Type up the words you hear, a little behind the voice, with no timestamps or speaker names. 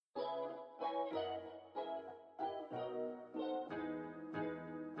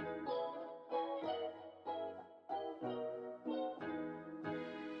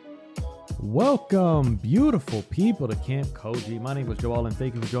Welcome, beautiful people, to Camp Koji. My name is Joel, and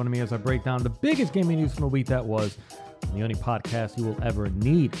thank you for joining me as I break down the biggest gaming news from the week that was, and the only podcast you will ever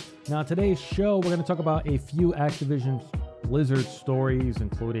need. Now, today's show, we're going to talk about a few Activision Blizzard stories,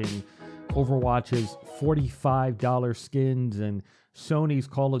 including Overwatch's $45 skins and Sony's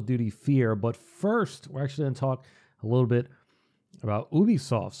Call of Duty Fear. But first, we're actually going to talk a little bit about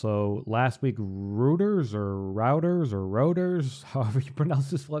Ubisoft. So last week, Reuters, however you pronounce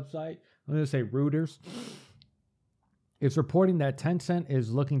this website, I'm going to say Reuters, it's reporting that Tencent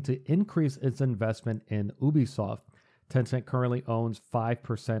is looking to increase its investment in Ubisoft. Tencent currently owns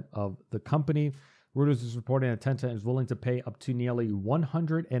 5% of the company. Reuters is reporting that Tencent is willing to pay up to nearly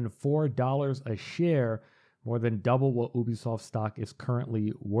 $104 a share, more than double what Ubisoft stock is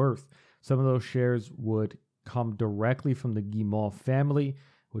currently worth. Some of those shares would come directly from the Guillemot family,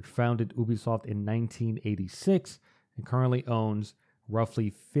 which founded Ubisoft in 1986 and currently owns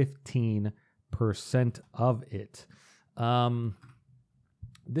roughly 15% of it.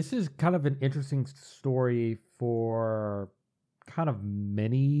 This is kind of an interesting story for kind of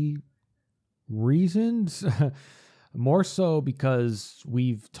many reasons. More so because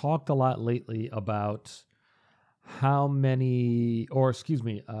we've talked a lot lately about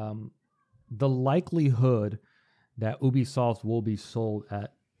the likelihood that Ubisoft will be sold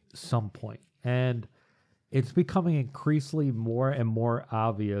at some point. And it's becoming increasingly more and more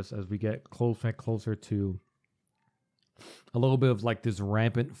obvious as we get closer and closer to a little bit of like this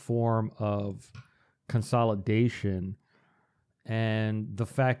rampant form of consolidation, and the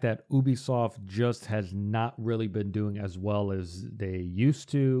fact that Ubisoft just has not really been doing as well as they used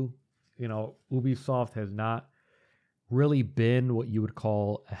to. You know, Ubisoft has not really been what you would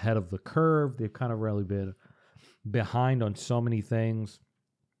call ahead of the curve. They've kind of really been behind on so many things.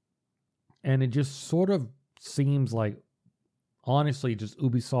 And it just sort of seems like, honestly, just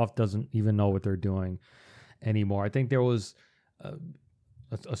Ubisoft doesn't even know what they're doing anymore. I think there was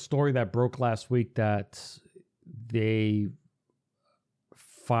a story that broke last week that they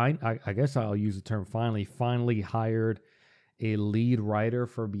I guess I'll use the term finally hired a lead writer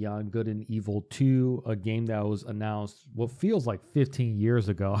for Beyond Good and Evil 2, a game that was announced what feels like 15 years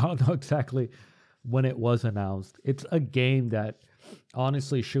ago. I don't know exactly when it was announced. It's a game that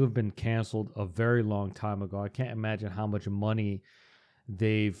honestly should have been canceled a very long time ago. I can't imagine how much money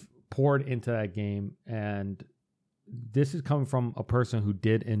they've poured into that game. And this is coming from a person who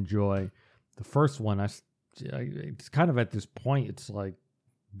did enjoy the first one. It's kind of at this point, it's like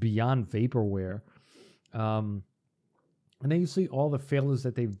beyond vaporware. And then you see all the failures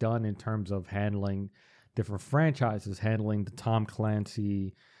that they've done in terms of handling different franchises, handling the Tom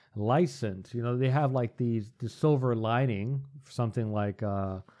Clancy license. You know, they have like the silver lining, something like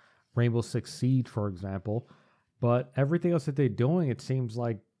Rainbow Six Siege, for example. But everything else that they're doing, it seems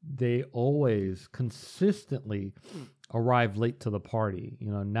like they always consistently arrive late to the party.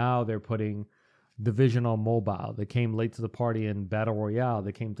 You know, now they're putting Division on mobile. They came late to the party in Battle Royale.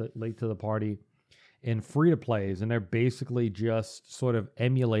 They came late to the party in free-to-plays, and they're basically just sort of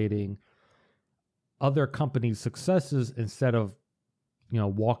emulating other companies' successes instead of, you know,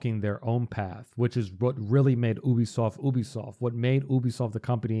 walking their own path, which is what really made Ubisoft. What made Ubisoft the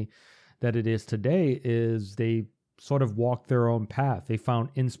company that it is today is they sort of walked their own path. They found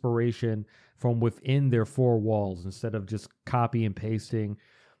inspiration from within their four walls instead of just copy and pasting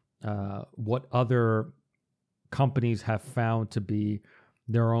what other companies have found to be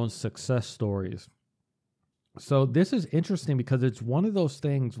their own success stories. So this is interesting because it's one of those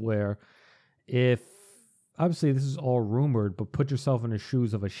things where, if obviously this is all rumored, but put yourself in the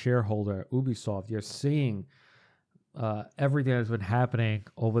shoes of a shareholder at Ubisoft, you're seeing everything that's been happening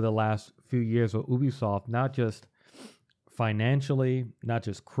over the last few years with Ubisoft, not just financially, not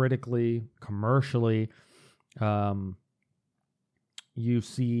just critically, commercially. You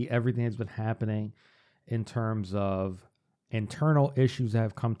see everything that's been happening in terms of internal issues that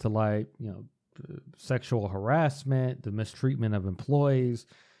have come to light, you know, sexual harassment, the mistreatment of employees.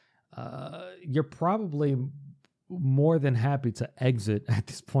 You're probably more than happy to exit at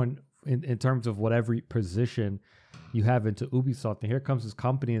this point in terms of whatever position you have into Ubisoft. And here comes this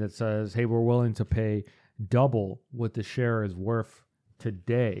company that says, hey, we're willing to pay double what the share is worth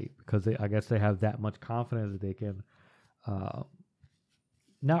today, because I guess they have that much confidence that they can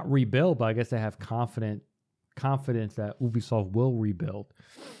not rebuild, but I guess they have confidence that Ubisoft will rebuild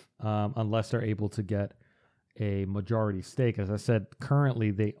unless they're able to get a majority stake. As I said,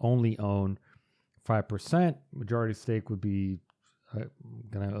 currently they only own 5%. Majority stake would be, I'm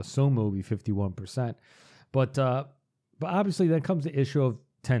going to assume it will be 51%. But obviously then comes the issue of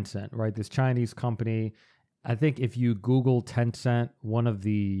Tencent, right? This Chinese company. I think if you Google Tencent, one of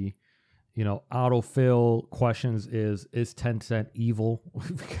the autofill questions is Tencent evil?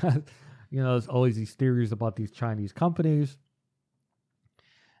 Because, there's always these theories about these Chinese companies.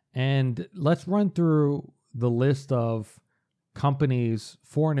 And let's run through the list of companies,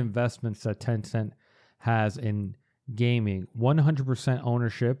 foreign investments that Tencent has in gaming. 100%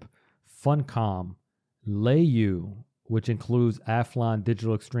 ownership, Funcom, Leyou, which includes Athlon,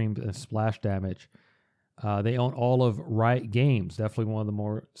 Digital Extremes, and Splash Damage. They own all of Riot Games, definitely one of the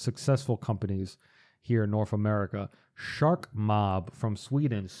more successful companies here in North America. Shark Mob from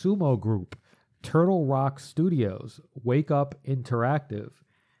Sweden, Sumo Group, Turtle Rock Studios, Wake Up Interactive,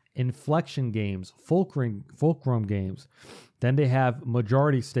 Inflection Games, Fulcrum Games. Then they have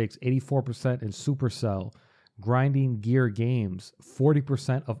majority stakes, 84% in Supercell, Grinding Gear Games,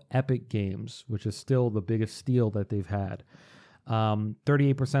 40% of Epic Games, which is still the biggest steal that they've had.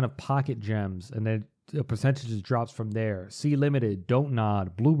 38% of Pocket Gems, and then the percentages drops from there. Sea Limited, Don't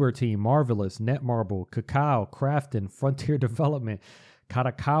Nod, Bloober Team, Marvelous, Netmarble, Kakao, Krafton, Frontier Development,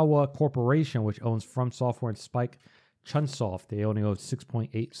 Katakawa Corporation, which owns From Software and Spike Chunsoft. They only own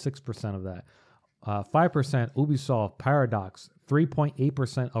 6.86% of that. 5% Ubisoft, Paradox,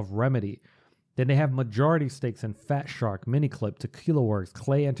 3.8% of Remedy. Then they have majority stakes in Fat Shark, Miniclip, Tequila Works,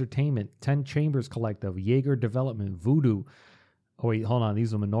 Clay Entertainment, 10 Chambers Collective, Jaeger Development, Voodoo. Oh, wait, hold on.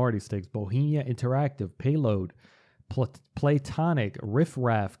 These are minority stakes. Bohemia Interactive, Payload, Playtonic, Riff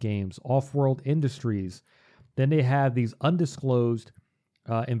Raff Games, Off-World Industries. Then they have these undisclosed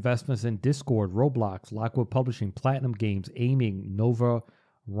investments in Discord, Roblox, Lockwood Publishing, Platinum Games, Aiming, Nova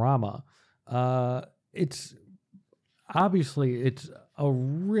Rama. It's a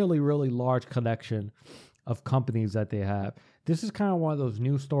really, really large collection of companies that they have. This is kind of one of those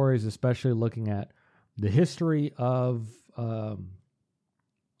news stories, especially looking at the history of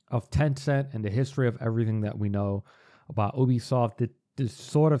Tencent and the history of everything that we know about Ubisoft. This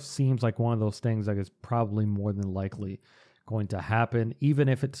sort of seems like one of those things that is probably more than likely going to happen, even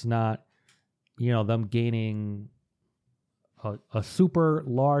if it's not, them gaining a super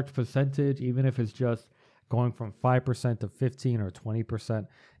large percentage, even if it's just going from 5% to 15 or 20%.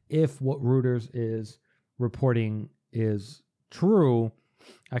 If what Reuters is reporting is true,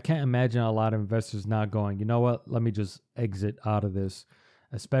 I can't imagine a lot of investors not going, you know what, let me just exit out of this,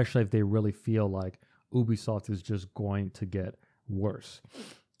 especially if they really feel like Ubisoft is just going to get worse.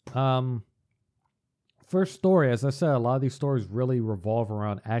 First story, as I said, a lot of these stories really revolve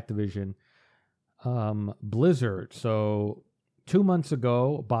around Activision Blizzard. So 2 months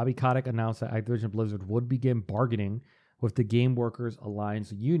ago, Bobby Kotick announced that Activision Blizzard would begin bargaining with the Game Workers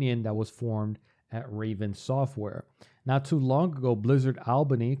Alliance union that was formed at Raven Software. Not too long ago, Blizzard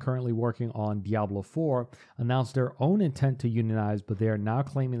Albany, currently working on Diablo 4, announced their own intent to unionize, but they are now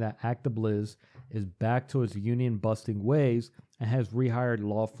claiming that ActiBliz is back to its union-busting ways and has rehired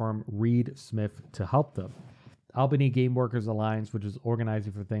law firm Reed Smith to help them. Albany Game Workers Alliance, which is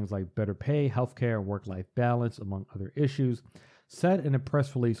organizing for things like better pay, healthcare, and work-life balance, among other issues, said in a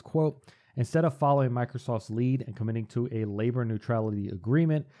press release, quote, "Instead of following Microsoft's lead and committing to a labor neutrality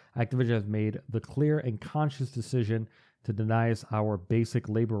agreement, Activision has made the clear and conscious decision to deny us our basic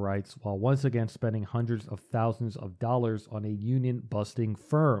labor rights while once again spending hundreds of thousands of dollars on a union-busting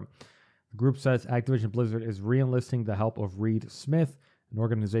firm." The group says Activision Blizzard is re-enlisting the help of Reed Smith, an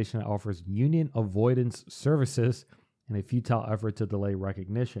organization that offers union avoidance services in a futile effort to delay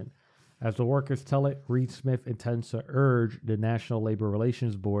recognition. As the workers tell it, Reed Smith intends to urge the National Labor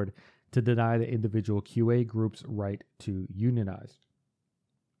Relations Board to deny the individual QA group's right to unionize.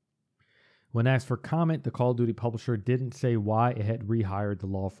 When asked for comment, the Call of Duty publisher didn't say why it had rehired the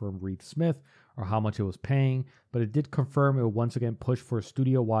law firm Reed Smith or how much it was paying, but it did confirm it would once again push for a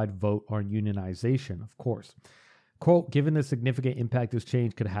studio-wide vote on unionization, of course. Quote, "Given the significant impact this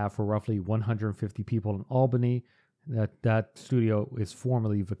change could have for roughly 150 people in Albany," that studio is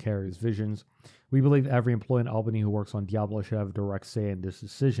formerly Vicarious Visions, "we believe every employee in Albany who works on Diablo should have a direct say in this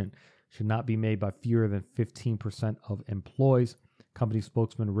decision. It should not be made by fewer than 15% of employees," company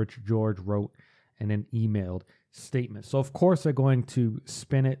spokesman Rich George wrote in an emailed statement. So, of course, they're going to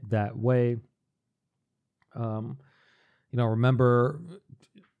spin it that way. Remember,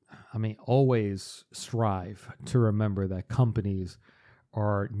 always strive to remember that companies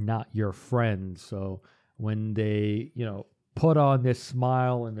are not your friends. So when they, put on this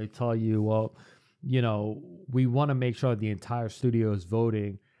smile and they tell you, well, we want to make sure the entire studio is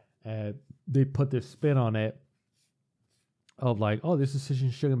voting, and they put this spin on it of like, oh, this decision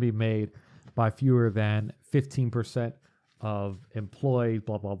shouldn't be made by fewer than 15% of employees,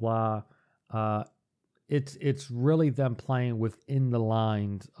 blah, blah, blah. It's really them playing within the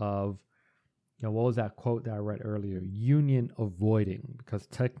lines of what was that quote that I read earlier? Union avoiding, because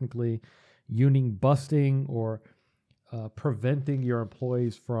technically union busting or preventing your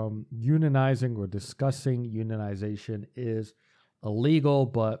employees from unionizing or discussing unionization is illegal,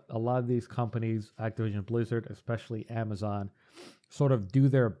 but a lot of these companies, Activision Blizzard, especially Amazon, sort of do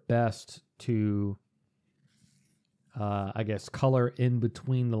their best to, I guess, color in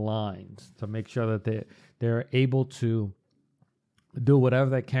between the lines to make sure that they're able to do whatever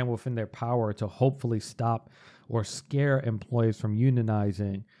they can within their power to hopefully stop or scare employees from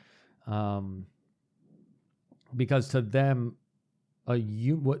unionizing. Because to them,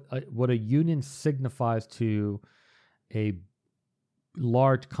 what a union signifies to a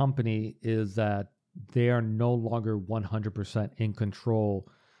large company is that they are no longer 100% in control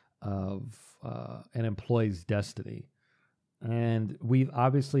of an employee's destiny. And we've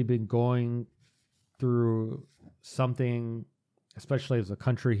obviously been going through something, especially as a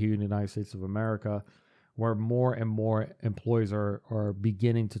country here in the United States of America, where more and more employees are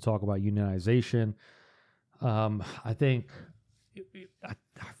beginning to talk about unionization. I think, I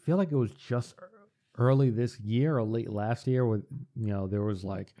feel like it was just early this year or late last year where, there was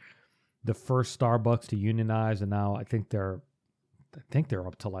like the first Starbucks to unionize, and now I think they're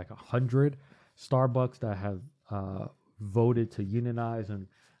up to like 100 Starbucks that have voted to unionize, and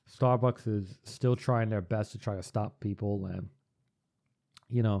Starbucks is still trying their best to try to stop people. And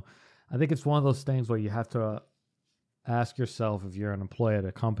I think it's one of those things where you have to ask yourself, if you're an employee at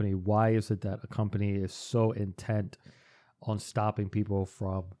a company, why is it that a company is so intent on stopping people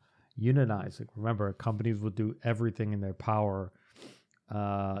from unionizing? Remember, companies will do everything in their power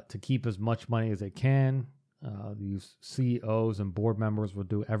to keep as much money as they can. These CEOs and board members will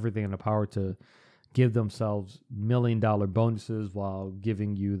do everything in their power to give themselves $1 million bonuses while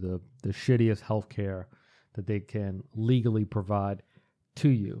giving you the shittiest healthcare that they can legally provide to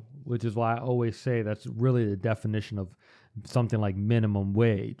you, which is why I always say that's really the definition of something like minimum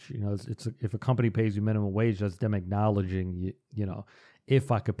wage. It's if a company pays you minimum wage, that's them acknowledging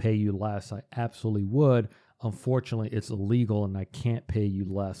if I could pay you less, I absolutely would. Unfortunately, it's illegal and I can't pay you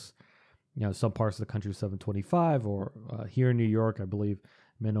less. Some parts of the country $7.25, or here in New York, I believe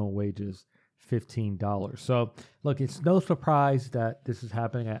minimum wage is $15. So look, it's no surprise that this is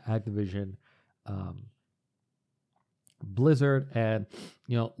happening at Activision Blizzard. And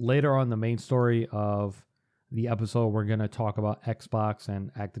later on the main story of the episode, we're going to talk about Xbox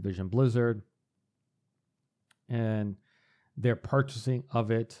and Activision Blizzard and their purchasing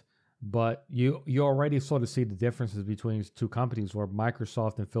of it. But you already sort of see the differences between these two companies, where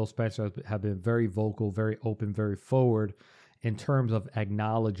Microsoft and Phil Spencer have been very vocal, very open, very forward in terms of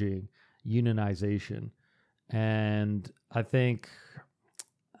acknowledging unionization. And I think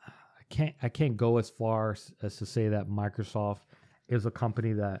I can't go as far as to say that Microsoft is a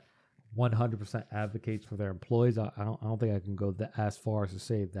company that 100% advocates for their employees. I don't think I can go as far as to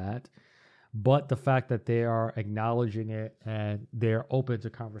say that. But the fact that they are acknowledging it and they're open to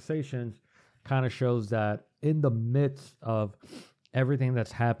conversations kind of shows that in the midst of everything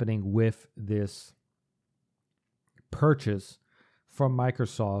that's happening with this purchase from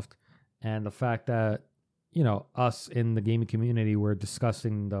Microsoft, and the fact that us in the gaming community, we're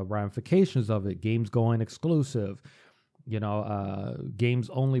discussing the ramifications of it, games going exclusive, games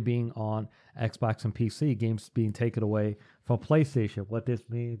only being on Xbox and PC, games being taken away from PlayStation, what this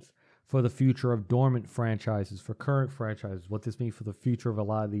means for the future of dormant franchises, for current franchises, what this means for the future of a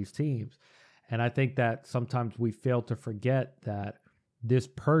lot of these teams. And I think that sometimes we fail to forget that this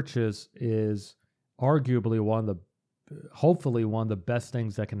purchase is arguably hopefully one of the best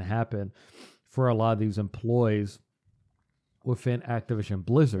things that can happen for a lot of these employees within Activision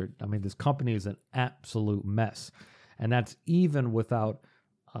Blizzard. I mean, this company is an absolute mess. And that's even without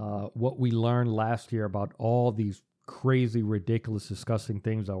what we learned last year about all these crazy, ridiculous, disgusting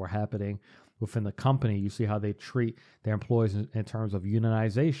things that were happening within the company. You see how they treat their employees in terms of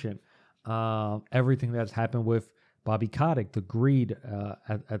unionization. Everything that's happened with Bobby Kotick, the greed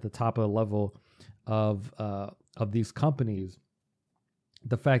at the top of the level of these companies.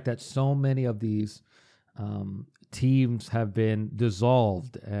 The fact that so many of these teams have been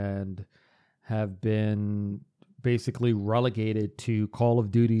dissolved and have been basically relegated to Call of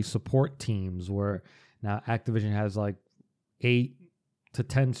Duty support teams, where now Activision has like 8 to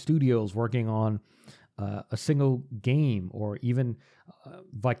 10 studios working on a single game, or even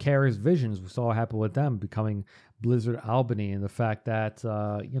Vicarious Visions. We saw what happened with them becoming Blizzard Albany, and the fact that,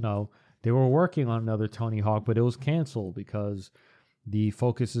 they were working on another Tony Hawk, but it was canceled because the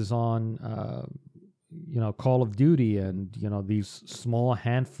focus is on, Call of Duty and, these small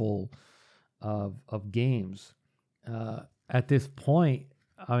handful of games. At this point,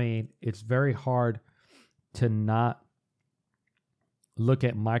 I mean, it's very hard to not look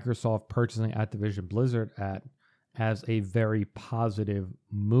at Microsoft purchasing Activision Blizzard as a very positive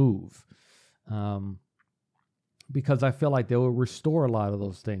move. Because I feel like they will restore a lot of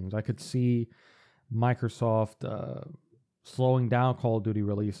those things. I could see Microsoft slowing down Call of Duty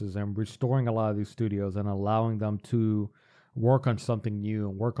releases and restoring a lot of these studios and allowing them to work on something new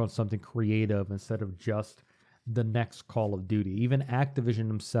and work on something creative instead of just the next Call of Duty. Even Activision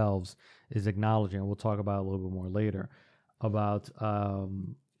themselves is acknowledging, and we'll talk about it a little bit more later, about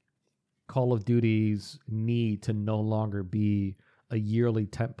Call of Duty's need to no longer be a yearly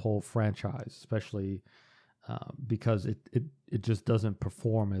tentpole franchise, especially because it just doesn't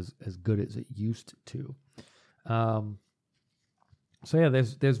perform as good as it used to. So yeah,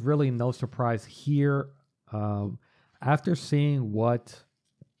 there's really no surprise here. After seeing what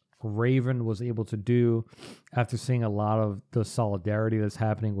Raven was able to do, after seeing a lot of the solidarity that's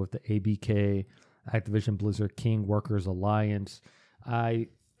happening with the ABK, Activision Blizzard King Workers Alliance, I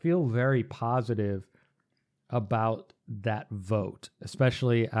feel very positive about that vote,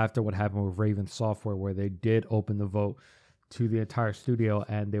 especially after what happened with Raven Software, where they did open the vote to the entire studio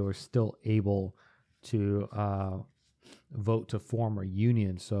and they were still able to vote to form a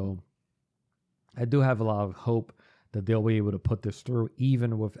union. So I do have a lot of hope that they'll be able to put this through,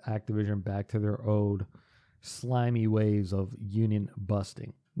 even with Activision back to their old slimy ways of union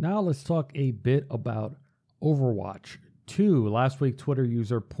busting. Now let's talk a bit about Overwatch 2. Last week, Twitter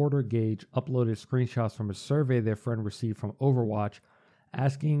user Porter Gage uploaded screenshots from a survey their friend received from Overwatch,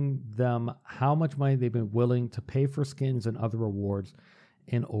 asking them how much money they've been willing to pay for skins and other rewards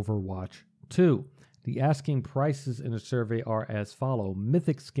in Overwatch 2. The asking prices in the survey are as follow: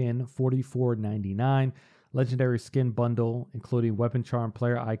 Mythic skin, $44.99. Legendary skin bundle, including weapon charm,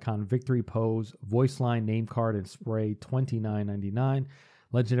 player icon, victory pose, voice line, name card, and spray, $29.99.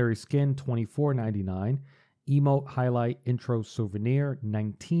 Legendary skin, $24.99. Emote highlight intro souvenir,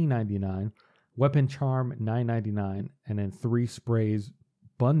 $19.99. Weapon charm, $9.99. And then 3 sprays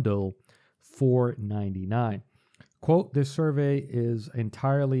bundle, $4.99. Quote, this survey is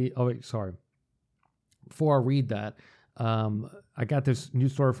entirely... Oh, wait, sorry. Before I read that, I got this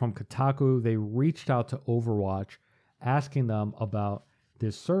news story from Kotaku. They reached out to Overwatch asking them about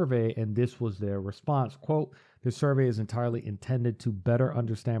this survey, and this was their response. Quote, this survey is entirely intended to better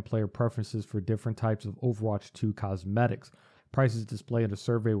understand player preferences for different types of Overwatch 2 cosmetics. Prices displayed in the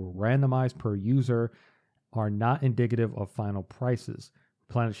survey were randomized per user, are not indicative of final prices.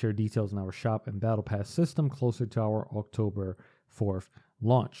 We plan to share details in our shop and Battle Pass system closer to our October 4th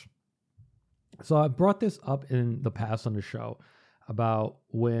launch. So I brought this up in the past on the show about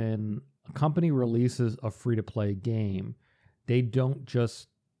when a company releases a free-to-play game, they don't just,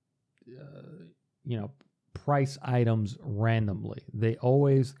 price items randomly. They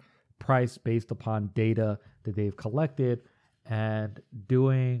always price based upon data that they've collected and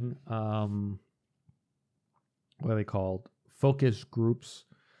doing, what are they called? Focus groups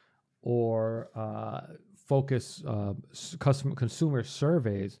or consumer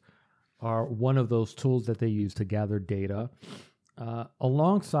surveys are one of those tools that they use to gather data,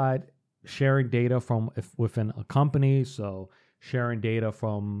 alongside sharing data from within a company. So sharing data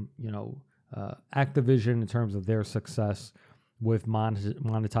from, Activision in terms of their success with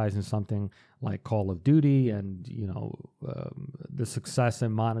monetizing something like Call of Duty and, the success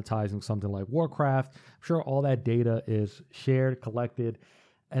in monetizing something like Warcraft. I'm sure all that data is shared, collected,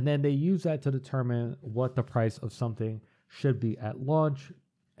 and then they use that to determine what the price of something should be at launch,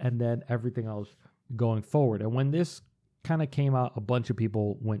 and then everything else going forward. And when this kind of came out, a bunch of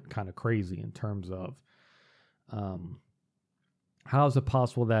people went kind of crazy in terms of how is it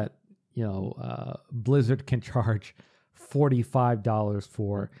possible that, Blizzard can charge $45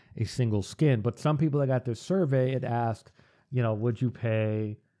 for a single skin. But some people that got this survey, it asked, would you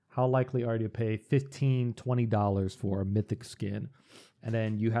pay, how likely are you to pay $15, $20 for a mythic skin? And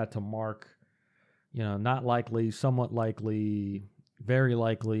then you had to mark, not likely, somewhat likely, very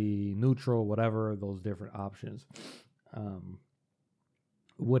likely, neutral, whatever those different options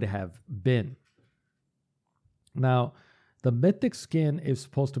would have been. Now, the Mythic skin is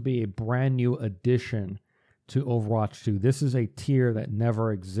supposed to be a brand new addition to Overwatch 2. This is a tier that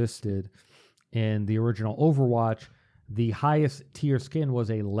never existed in the original Overwatch. The highest tier skin was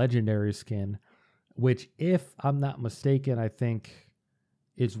a legendary skin, which, if I'm not mistaken, I think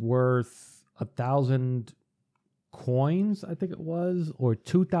is worth 1,000 coins, I think it was, or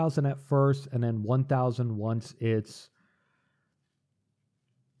 2,000 at first, and then 1,000 once it's,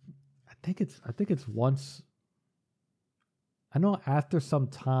 I think it's once, I know after some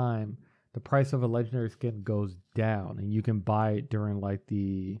time the price of a legendary skin goes down, and you can buy it during like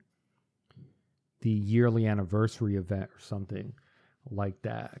the yearly anniversary event or something like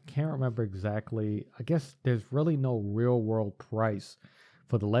that. I can't remember exactly. I guess there's really no real world price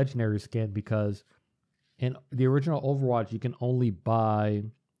for the legendary skin because in the original Overwatch, you can only buy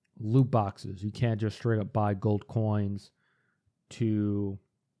loot boxes. You can't just straight up buy gold coins to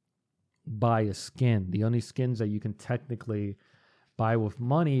buy a skin. The only skins that you can technically buy with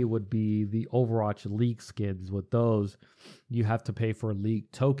money would be the Overwatch League skins. With those, you have to pay for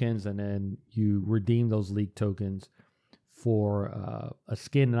League tokens, and then you redeem those League tokens for a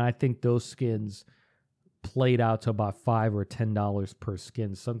skin. And I think those skins played out to about $5 or $10 per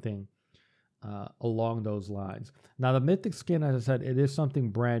skin, something along those lines. Now, the Mythic skin, as I said, it is something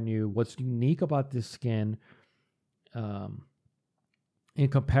brand new. What's unique about this skin, in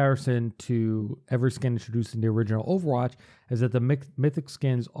comparison to every skin introduced in the original Overwatch, is that the Mythic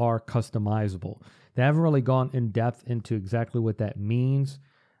skins are customizable. They haven't really gone in depth into exactly what that means,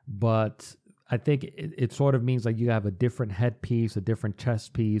 but I think it sort of means like you have a different headpiece, a different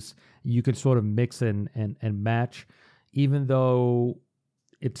chest piece. You can sort of mix and match, even though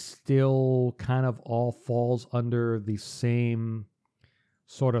it still kind of all falls under the same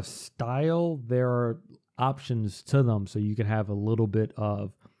sort of style. There are options to them, so you can have a little bit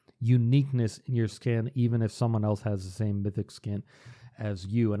of uniqueness in your skin, even if someone else has the same Mythic skin as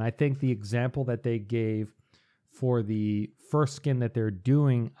you. And I think the example that they gave for the first skin that they're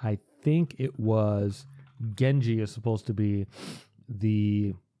doing, I think it was Genji is supposed to be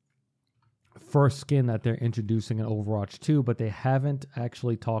the first skin that they're introducing in Overwatch 2, but they haven't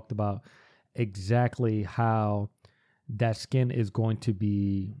actually talked about exactly how that skin is going to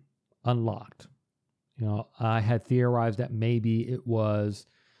be unlocked. You know, I had theorized that maybe it was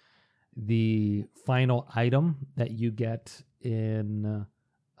the final item that you get in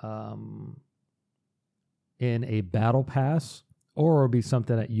a battle pass, or it would be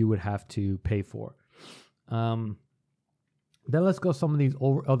something that you would have to pay for. Then let's go some of these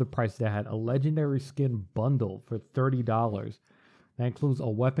other prices. They had a legendary skin bundle for $30. That includes a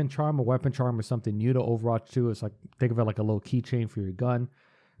weapon charm. A weapon charm is something new to Overwatch 2. It's like, think of it like a little keychain for your gun.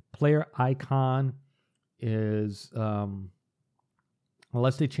 Player icon is,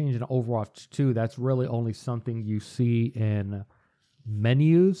 unless they change in Overwatch 2, that's really only something you see in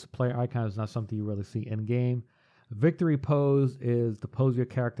menus. Player icon is not something you really see in game. Victory pose is the pose your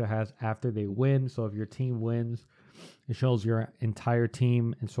character has after they win. So if your team wins, it shows your entire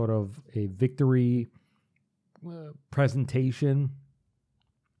team in sort of a victory presentation.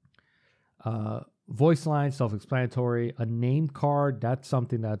 Voice line, self-explanatory. A name card, that's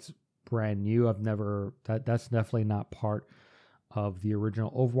something that's brand new. That's definitely not part of the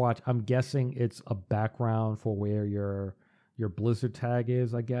original Overwatch. I'm guessing it's a background for where your Blizzard tag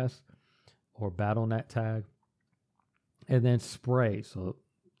is, I guess, or BattleNet tag. And then spray, so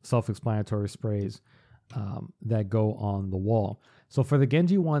self-explanatory sprays that go on the wall. So for the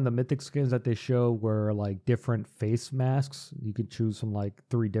Genji one, the mythic skins that they show were like different face masks. You could choose from like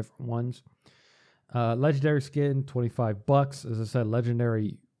 3 different ones. Legendary skin, $25. As I said,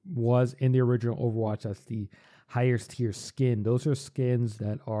 legendary was in the original Overwatch. That's the highest tier skin. Those are skins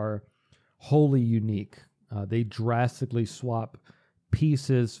that are wholly unique. They drastically swap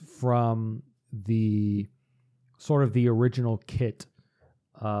pieces from the sort of the original kit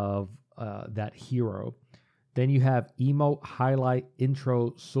of that hero. Then you have emote, highlight,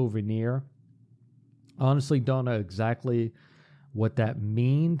 intro, souvenir. Honestly, don't know exactly what that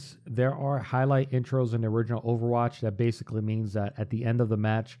means. There are highlight intros in the original Overwatch that basically means that at the end of the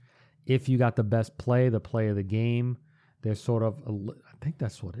match, if you got the best play, the play of the game, there's sort of, I think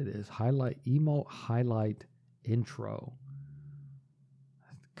that's what it is. Highlight, emote, highlight, intro.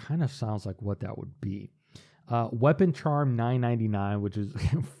 Kind of sounds like what that would be. Weapon charm, $9.99, which is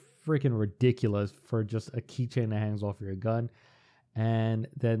freaking ridiculous for just a keychain that hangs off your gun. And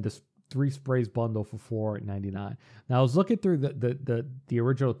then this 3 sprays bundle for $4.99. Now I was looking through the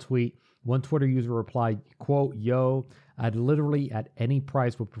original tweet. One Twitter user replied, quote, "Yo, I'd literally at any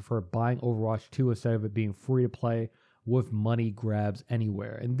price would prefer buying Overwatch 2 instead of it being free to play with money grabs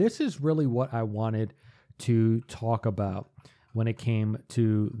anywhere." And this is really what I wanted to talk about when it came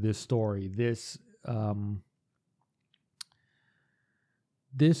to this story.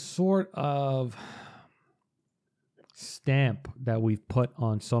 This sort of stamp that we've put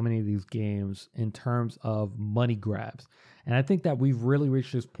on so many of these games in terms of money grabs. And I think that we've really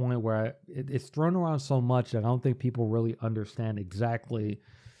reached this point where it's thrown around so much that I don't think people really understand exactly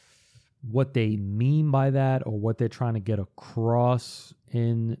what they mean by that or what they're trying to get across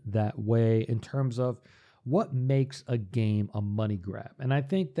in that way in terms of what makes a game a money grab. And I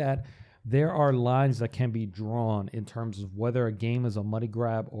think that there are lines that can be drawn in terms of whether a game is a money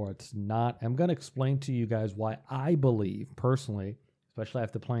grab or it's not. I'm going to explain to you guys why I believe personally, especially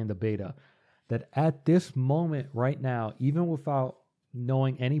after playing the beta, that at this moment right now, even without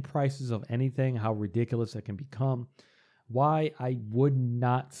knowing any prices of anything, how ridiculous it can become, why I would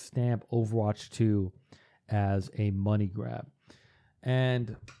not stamp Overwatch 2 as a money grab.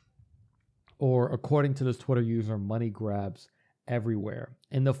 Or according to this Twitter user, money grabs everywhere.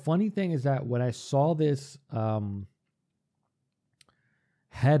 And the funny thing is that when I saw this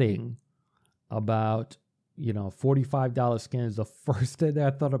heading about, $45 skins, the first thing that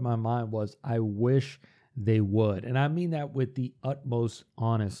I thought in my mind was, I wish they would. And I mean that with the utmost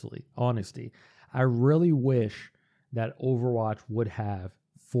honesty. I really wish that Overwatch would have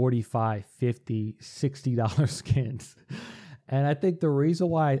 $45, $50, $60 skins. And I think the reason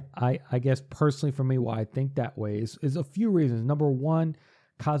why I guess personally for me, why I think that way is a few reasons. Number one,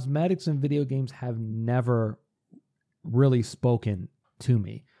 cosmetics in video games have never really spoken to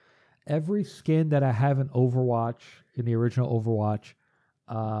me. Every skin that I have in Overwatch, in the original Overwatch,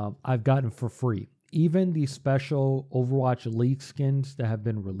 I've gotten for free. Even the special Overwatch League skins that have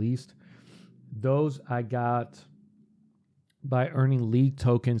been released, those I got by earning League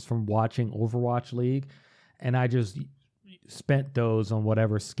tokens from watching Overwatch League. And I just spent those on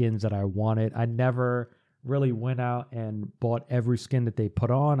whatever skins that I wanted. I never really went out and bought every skin that they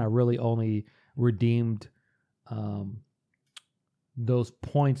put on. I really only redeemed those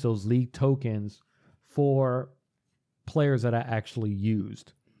points, those League tokens, for players that I actually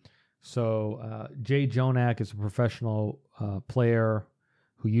used. So Jay Jonak is a professional player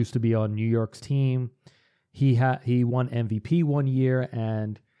who used to be on New York's team. He won MVP one year,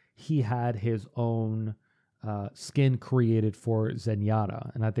 and he had his own skin created for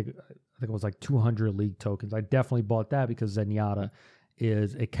Zenyatta, and I think it was like 200 League tokens. I definitely bought that because Zenyatta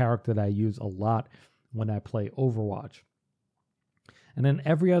is a character that I use a lot when I play Overwatch. And then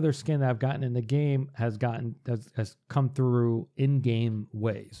every other skin that I've gotten in the game has come through in-game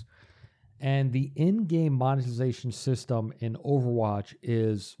ways. And the in-game monetization system in Overwatch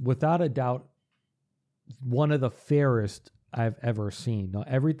is without a doubt one of the fairest I've ever seen. Now,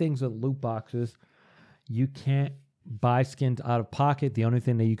 everything's in loot boxes. You can't buy skins out of pocket. The only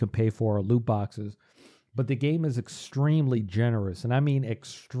thing that you can pay for are loot boxes. But the game is extremely generous, and I mean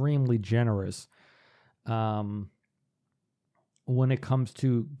extremely generous when it comes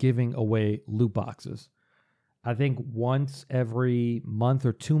to giving away loot boxes. I think once every month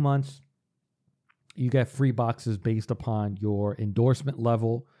or 2 months, you get free boxes based upon your endorsement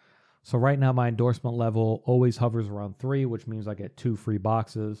level. So right now, my endorsement level always hovers around 3, which means I get 2 free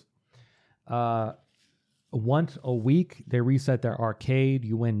boxes. Once a week, they reset their arcade.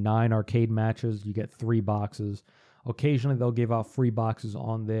 You win 9 arcade matches, you get 3 boxes. Occasionally, they'll give out free boxes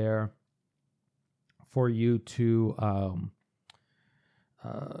on there for you to,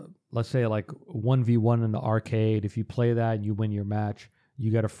 let's say like 1v1 in the arcade. If you play that and you win your match,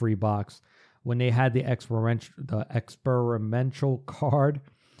 you get a free box. When they had the experimental card,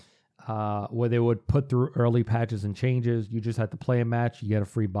 where they would put through early patches and changes, you just had to play a match, you get a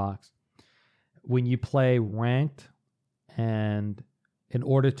free box. When you play ranked, and in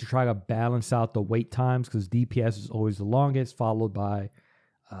order to try to balance out the wait times, because DPS is always the longest, followed by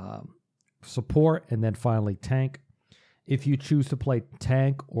support, and then finally tank. If you choose to play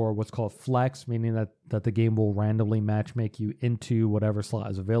tank or what's called flex, meaning that the game will randomly matchmake you into whatever slot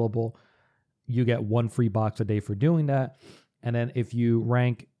is available, you get 1 free box a day for doing that. And then if you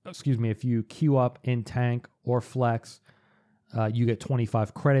queue up in tank or flex, you get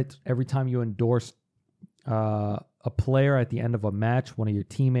 25 credits. Every time you endorse a player at the end of a match, one of your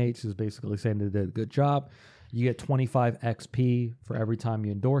teammates is basically saying they did a good job. You get 25 XP for every time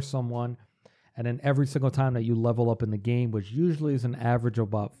you endorse someone. And then every single time that you level up in the game, which usually is an average of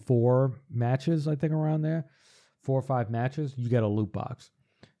about 4 matches, I think around there, 4 or 5 matches, you get a loot box.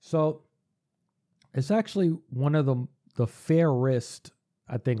 So it's actually one of the fairest,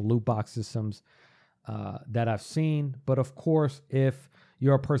 I think, loot box systems that I've seen. But of course, if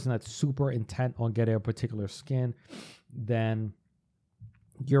you're a person that's super intent on getting a particular skin, then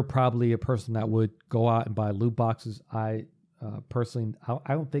you're probably a person that would go out and buy loot boxes. I personally,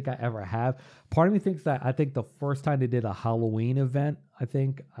 I don't think I ever have. Part of me thinks that I think the first time they did a Halloween event, I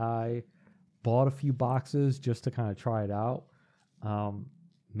think I bought a few boxes just to kind of try it out.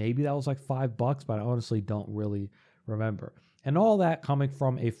 Maybe that was like $5, but I honestly don't really remember. And all that coming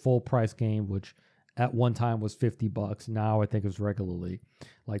from a full price game, which at one time was $50. Now I think it's regularly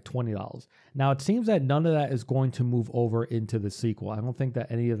like $20. Now it seems that none of that is going to move over into the sequel. I don't think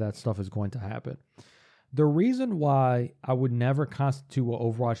that any of that stuff is going to happen. The reason why I would never constitute what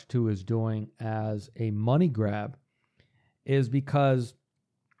Overwatch 2 is doing as a money grab is because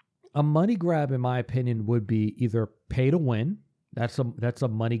a money grab, in my opinion, would be either pay to win. That's a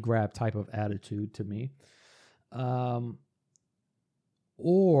money grab type of attitude to me,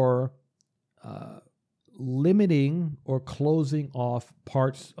 or limiting or closing off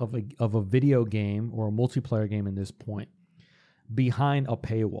parts of a video game or a multiplayer game in this point behind a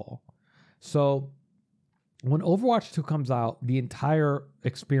paywall. So when Overwatch 2 comes out, the entire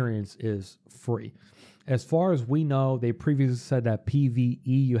experience is free. As far as we know, they previously said that PvE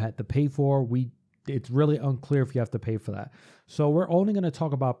you had to pay for. It's really unclear if you have to pay for that. So we're only going to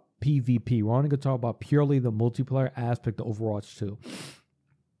talk about PvP. We're only going to talk about purely the multiplayer aspect of Overwatch 2.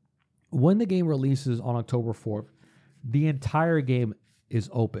 When the game releases on October 4th, the entire game is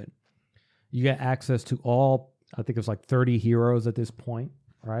open. You get access to all, I think it's like 30 heroes at this point,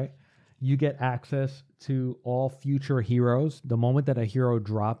 right? You get access to all future heroes. The moment that a hero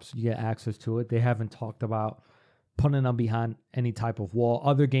drops, you get access to it. They haven't talked about putting them behind any type of wall.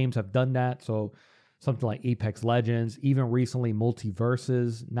 Other games have done that. So something like Apex Legends, even recently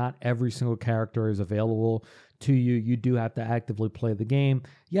Multiverses, not every single character is available to you. You do have to actively play the game.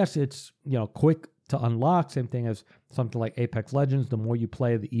 Yes, it's quick to unlock. Same thing as something like Apex Legends. The more you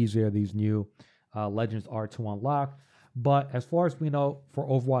play, the easier these new legends are to unlock. But as far as we know, for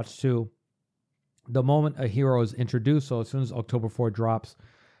Overwatch 2, the moment a hero is introduced, so as soon as October 4 drops,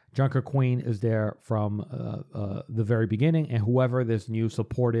 Junker Queen is there from the very beginning, and whoever this new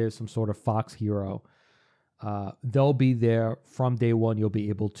support is, some sort of Fox hero, they'll be there from day one. You'll be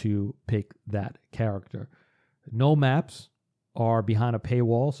able to pick that character. No maps are behind a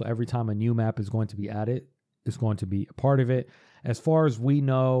paywall, so every time a new map is going to be added, it's going to be a part of it. As far as we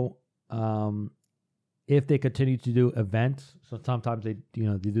know, if they continue to do events, so sometimes they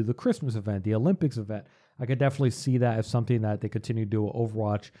do the Christmas event, the Olympics event, I could definitely see that as something that they continue to do with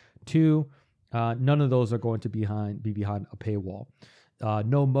Overwatch 2. None of those are going to be behind a paywall.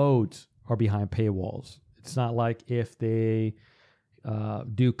 No modes are behind paywalls. It's not like if they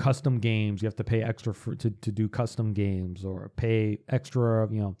do custom games, you have to pay extra to do custom games, or pay extra,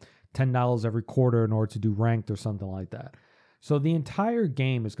 $10 every quarter in order to do ranked or something like that. So the entire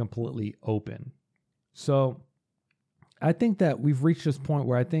game is completely open. So I think that we've reached this point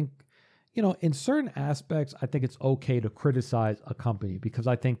where I think, in certain aspects, I think it's okay to criticize a company because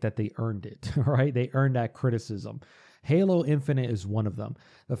I think that they earned it, right? They earned that criticism. Halo Infinite is one of them.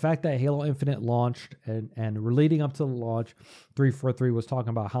 The fact that Halo Infinite launched and leading up to the launch, 343 was talking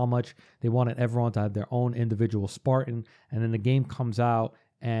about how much they wanted everyone to have their own individual Spartan. And then the game comes out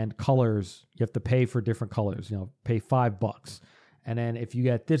and colors, you have to pay for different colors, pay $5. And then if you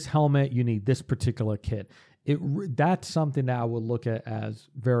get this helmet, you need this particular kit. That's something that I would look at as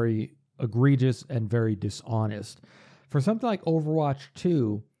very egregious and very dishonest. For something like Overwatch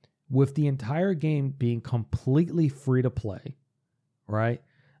 2, with the entire game being completely free to play, right?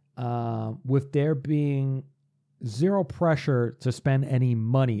 With there being zero pressure to spend any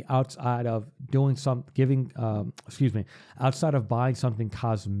money outside of outside of buying something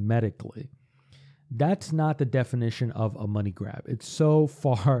cosmetically. That's not the definition of a money grab. It's so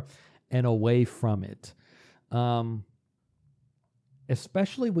far and away from it.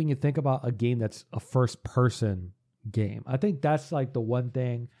 Especially when you think about a game that's a first-person game. I think that's like the one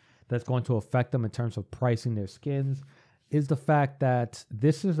thing that's going to affect them in terms of pricing their skins, is the fact that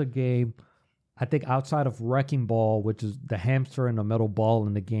this is a game, I think outside of Wrecking Ball, which is the hamster and the metal ball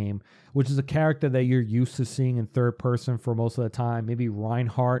in the game, which is a character that you're used to seeing in third person for most of the time. Maybe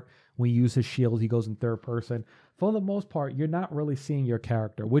Reinhardt, when you use his shield, he goes in third person. For the most part, you're not really seeing your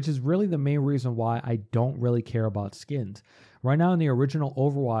character, which is really the main reason why I don't really care about skins. Right now in the original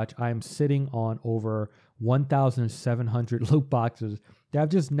Overwatch, I am sitting on over 1,700 loot boxes that I've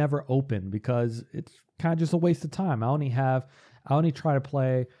just never opened because it's kind of just a waste of time. I only try to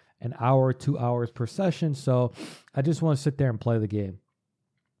play an hour, 2 hours per session, so I just want to sit there and play the game.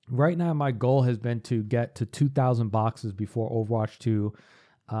 Right now, my goal has been to get to 2,000 boxes before Overwatch 2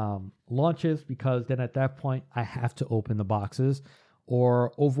 launches, because then at that point, I have to open the boxes,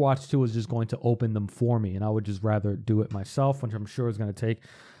 or Overwatch 2 is just going to open them for me, and I would just rather do it myself, which I'm sure is going to take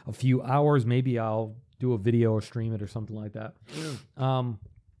a few hours. Maybe I'll do a video or stream it or something like that.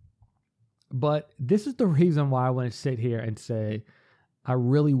 But this is the reason why I want to sit here and say, I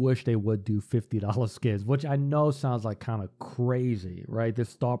really wish they would do $50 skins, which I know sounds like kind of crazy, right?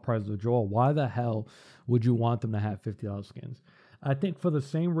 This thought process of Joel, why the hell would you want them to have $50 skins? I think for the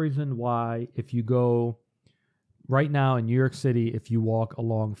same reason why, if you go right now in New York City, if you walk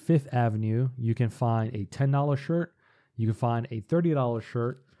along Fifth Avenue, you can find a $10 shirt, you can find a $30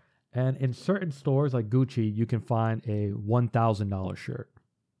 shirt, And in certain stores like Gucci, you can find a $1,000 shirt.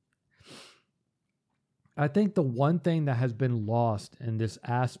 I think the one thing that has been lost in this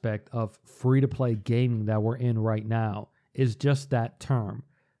aspect of free-to-play gaming that we're in right now is just that term,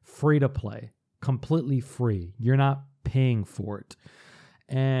 free-to-play, completely free. You're not paying for it.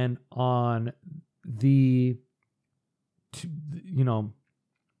 And on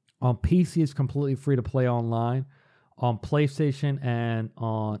on PC, it's completely free to play online. On PlayStation and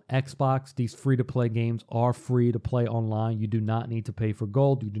on Xbox, these free-to-play games are free to play online. You do not need to pay for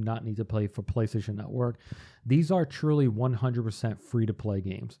gold. You do not need to pay for PlayStation Network. These are truly 100% free-to-play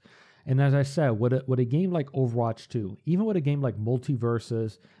games. And as I said, with a game like Overwatch 2, even with a game like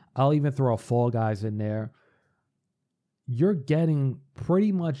Multiversus, I'll even throw Fall Guys in there, you're getting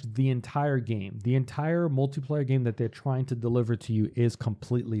pretty much the entire game. The entire multiplayer game that they're trying to deliver to you is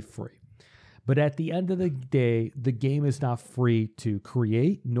completely free. But at the end of the day, the game is not free to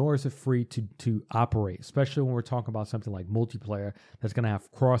create, nor is it free to operate, especially when we're talking about something like multiplayer that's going to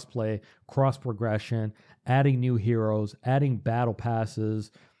have cross-play, cross-progression, adding new heroes, adding battle passes,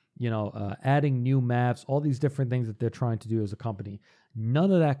 adding new maps, all these different things that they're trying to do as a company.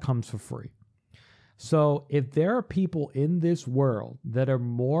 None of that comes for free. So if there are people in this world that are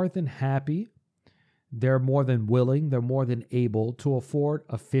more than happy, they're more than willing, they're more than able to afford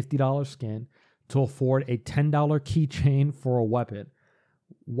a $50 skin, to afford a $10 keychain for a weapon,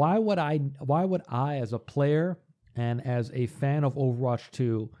 why would I as a player and as a fan of Overwatch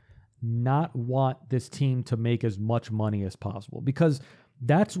 2 not want this team to make as much money as possible? Because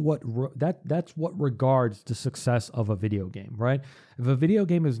that's what regards the success of a video game, right? If a video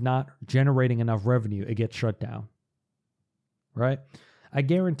game is not generating enough revenue, it gets shut down, right? I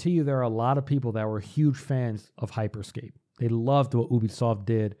guarantee you there are a lot of people that were huge fans of Hyperscape. They loved what Ubisoft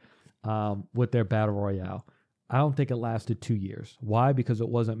did with their Battle Royale. I don't think it lasted 2 years. Why? Because it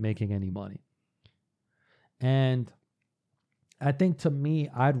wasn't making any money. And I think, to me,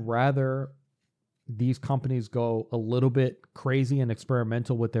 I'd rather these companies go a little bit crazy and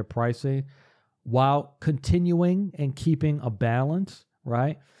experimental with their pricing while continuing and keeping a balance,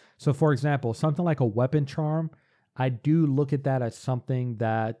 right? So, for example, something like a weapon charm, I do look at that as something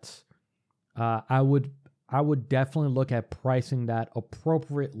that I would definitely look at pricing that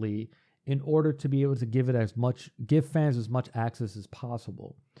appropriately in order to be able to give fans as much access as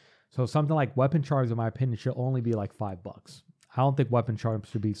possible. So something like weapon charms, in my opinion, should only be like $5. I don't think weapon charms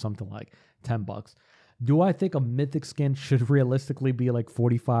should be something like $10. Do I think a mythic skin should realistically be like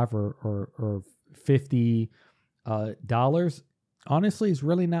 $45 or $50 dollars? Honestly, it's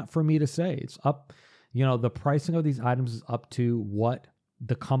really not for me to say. It's up. The pricing of these items is up to what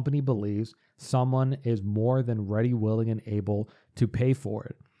the company believes someone is more than ready, willing, and able to pay for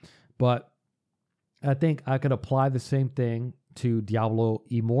it. But I think I could apply the same thing to Diablo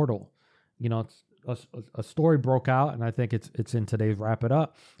Immortal. A story broke out, and I think it's in today's Wrap It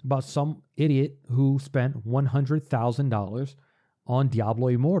Up, about some idiot who spent $100,000 on Diablo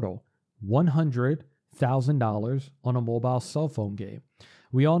Immortal. $100,000 on a mobile cell phone game.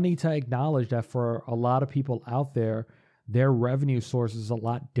 We all need to acknowledge that for a lot of people out there, their revenue source is a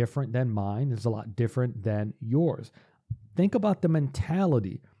lot different than mine. It's a lot different than yours. Think about the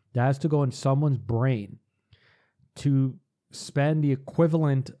mentality that has to go in someone's brain to spend the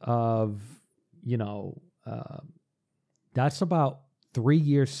equivalent of, that's about 3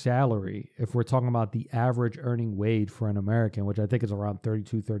 years' salary if we're talking about the average earning wage for an American, which I think is around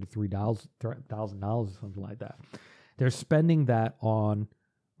 $32,000, $33,000, something like that. They're spending that on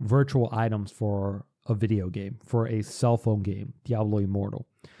virtual items for a video game, for a cell phone game, Diablo Immortal.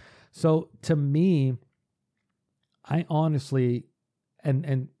 So to me, I honestly,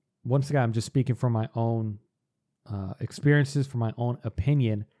 and once again, I'm just speaking from my own experiences, from my own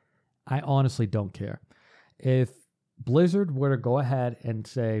opinion, I honestly don't care. If Blizzard were to go ahead and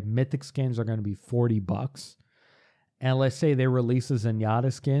say mythic skins are going to be $40, and let's say they release a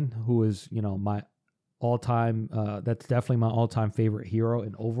Zenyatta skin, who is, my all-time, that's definitely my all-time favorite hero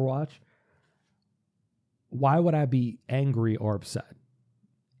in Overwatch, why would I be angry or upset?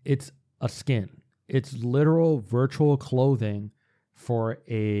 It's a skin. It's literal virtual clothing for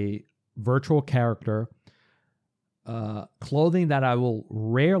a virtual character, clothing that I will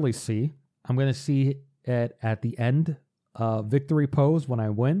rarely see. I'm going to see it at the end victory pose when I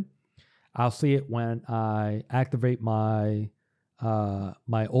win. I'll see it when I activate my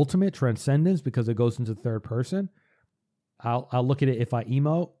ultimate Transcendence, because it goes into third person. I'll look at it if I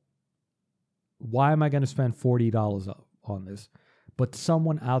emote. Why am I going to spend $40 on this? But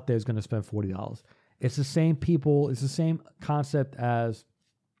someone out there is going to spend $40. It's the same people. It's the same concept as,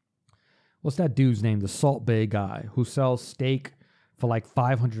 what's that dude's name? The Salt Bay guy who sells steak for like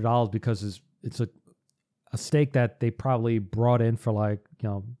 $500 because it's a steak that they probably brought in for like,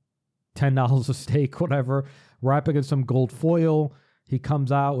 $10 a steak, whatever, wrapping in some gold foil. He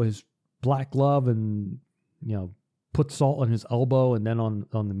comes out with his black glove and, put salt on his elbow and then on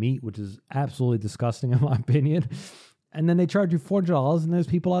the meat, which is absolutely disgusting in my opinion. And then they charge you $400 and there's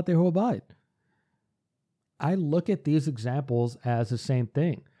people out there who will buy it. I look at these examples as the same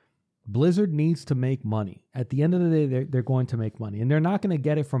thing. Blizzard needs to make money. At the end of the day, they're going to make money. And they're not going to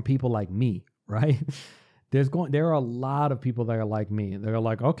get it from people like me, right? There are a lot of people that are like me. They're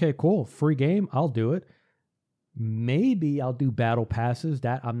like, okay, cool, free game, I'll do it. Maybe I'll do battle passes.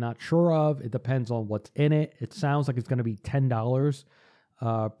 That I'm not sure of. It depends on what's in it. It sounds like it's going to be $10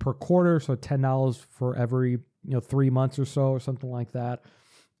 per quarter, so $10 for every 3 months or so, or something like that.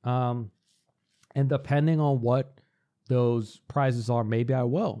 And depending on what those prizes are, maybe I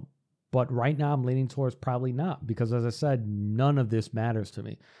will. But right now I'm leaning towards probably not, because as I said, none of this matters to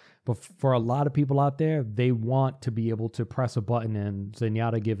me. But for a lot of people out there, they want to be able to press a button and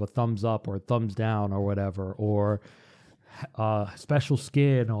Zenyatta give a thumbs up or a thumbs down or whatever, or special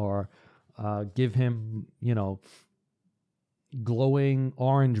skin, or give him, glowing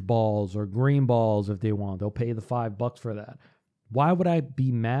orange balls or green balls if they want. They'll pay the $5 for that. Why would I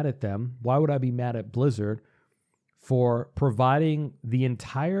be mad at them? Why would I be mad at Blizzard for providing the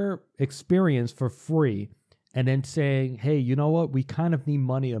entire experience for free and then saying, hey, you know what? We kind of need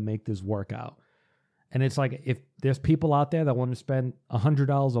money to make this work out. And it's like, if there's people out there that want to spend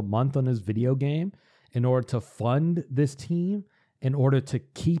 $100 a month on this video game in order to fund this team, in order to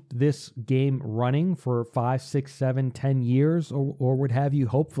keep this game running for 5, 6, 7, 10 years or what have you,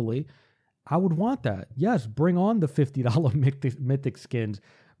 hopefully, I would want that. Yes, bring on the $50 mythic skins.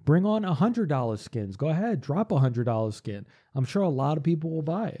 Bring on $100 skins. Go ahead, drop a $100 skin. I'm sure a lot of people will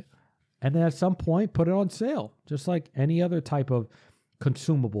buy it. And then at some point, put it on sale, just like any other type of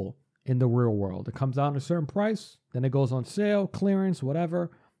consumable in the real world. It comes out at a certain price, then it goes on sale, clearance,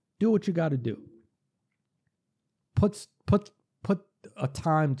 whatever. Do what you got to do. Put a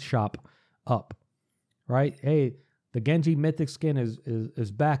timed shop up, right? Hey, the Genji Mythic skin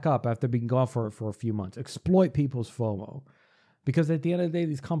is back up after being gone for a few months. Exploit people's FOMO. Because at the end of the day,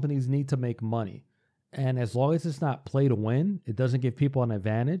 these companies need to make money. And as long as it's not play to win, it doesn't give people an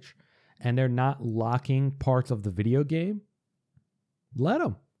advantage, and they're not locking parts of the video game, let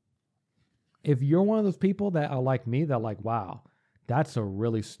them. If you're one of those people that are like me, that like, wow, that's a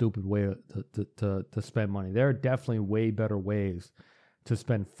really stupid way to spend money. There are definitely way better ways to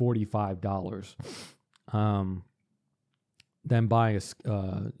spend $45 than buying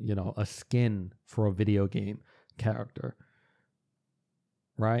a skin for a video game character.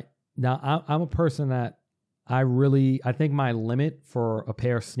 Right? Now, I'm a person that I think my limit for a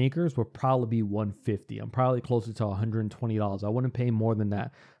pair of sneakers would probably be $150. I'm probably closer to $120. I wouldn't pay more than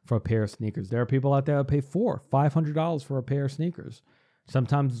that for a pair of sneakers. There are people out there that pay $500 for a pair of sneakers,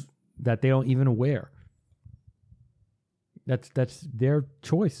 sometimes that they don't even wear. That's their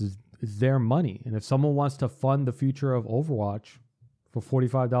choice. Is their money. And if someone wants to fund the future of Overwatch for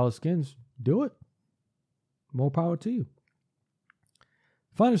 $45 skins, do it. More power to you.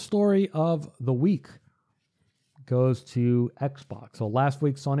 Final story of the week goes to Xbox. So last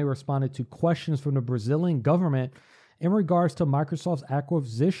week, Sony responded to questions from the Brazilian government in regards to Microsoft's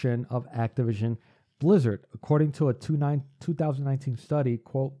acquisition of Activision Blizzard. According to a 2019 study,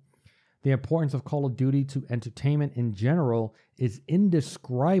 quote, the importance of Call of Duty to entertainment in general is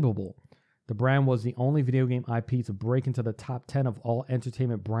indescribable. The brand was the only video game IP to break into the top 10 of all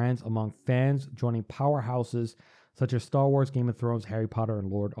entertainment brands among fans, joining powerhouses such as Star Wars, Game of Thrones, Harry Potter, and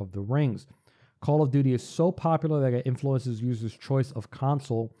Lord of the Rings. Call of Duty is so popular that it influences users' choice of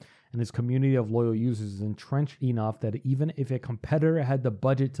console, and its community of loyal users is entrenched enough that even if a competitor had the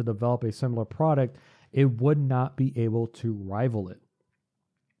budget to develop a similar product, it would not be able to rival it.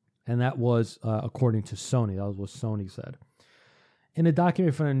 And that was according to Sony. That was what Sony said. In a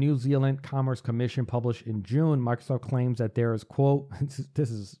document from the New Zealand Commerce Commission published in June, Microsoft claims that there is, quote,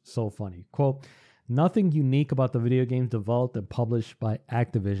 this is so funny, quote, nothing unique about the video games developed and published by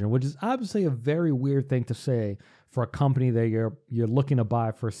Activision, which is obviously a very weird thing to say for a company that you're looking to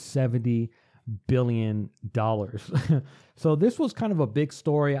buy for $70 billion. So this was kind of a big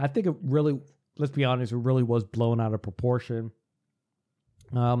story. I think it really, let's be honest, it really was blown out of proportion.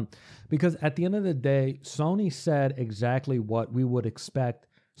 Because at the end of the day, Sony said exactly what we would expect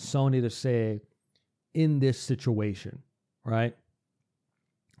Sony to say in this situation, right?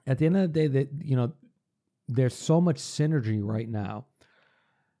 At the end of the day, that there's so much synergy right now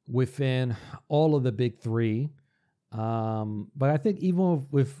within all of the big three. But I think even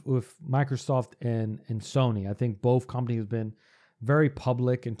with Microsoft and Sony, I think both companies have been very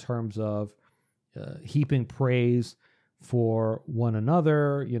public in terms of heaping praise for one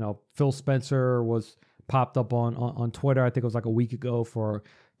another. You know, Phil Spencer was popped up on Twitter, I think it was like a week ago, for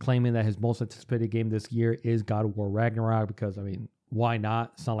claiming that his most anticipated game this year is God of War Ragnarok, because, I mean, why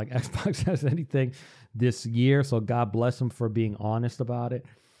not? It's not like Xbox has anything this year, so God bless him for being honest about it.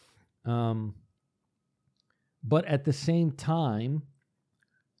 But at the same time,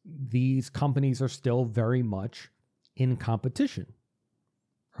 these companies are still very much in competition,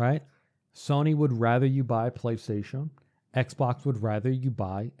 right? Sony would rather you buy a PlayStation. Xbox would rather you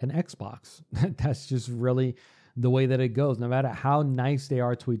buy an Xbox. That's just really the way that it goes. No matter how nice they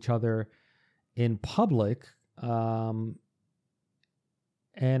are to each other in public, and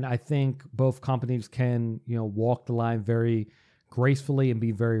I think both companies can, you know, walk the line very gracefully and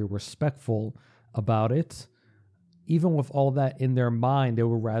be very respectful about it. Even with all that in their mind, they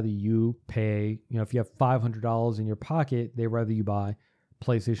would rather you pay, you know, if you have $500 in your pocket, they'd rather you buy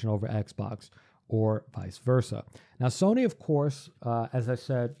PlayStation over Xbox, or vice versa. Now, Sony, of course, as I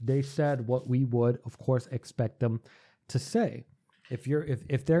said, they said what we would, of course, expect them to say.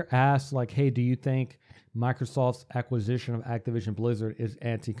 If they're asked, like, hey, do you think Microsoft's acquisition of Activision Blizzard is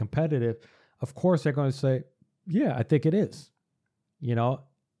anti-competitive? Of course, they're going to say, yeah, I think it is. You know,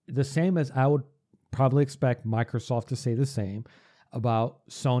 the same as I would probably expect Microsoft to say the same about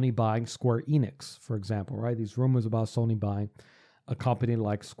Sony buying Square Enix, for example, right? These rumors about Sony buying a company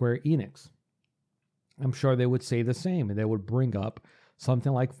like Square Enix. I'm sure they would say the same, and they would bring up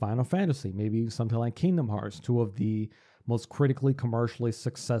something like Final Fantasy, maybe something like Kingdom Hearts, two of the most critically commercially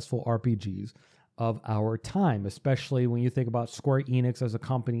successful RPGs of our time, especially when you think about Square Enix as a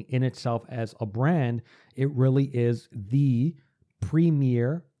company in itself, as a brand. It really is the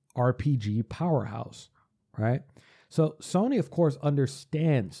premier RPG powerhouse, right? So Sony, of course,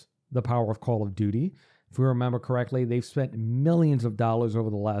 understands the power of Call of Duty. If we remember correctly, they've spent millions of dollars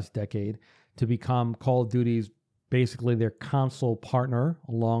over the last decade to become Call of Duty's basically their console partner,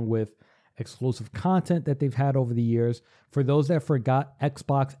 along with exclusive content that they've had over the years. For those that forgot,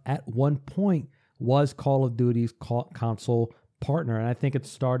 Xbox at one point was Call of Duty's console partner, and I think it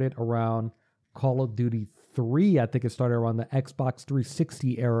started around Call of Duty 3. I think it started around the Xbox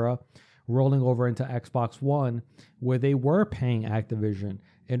 360 era, rolling over into Xbox One, where they were paying Activision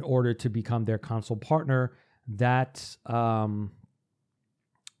in order to become their console partner. That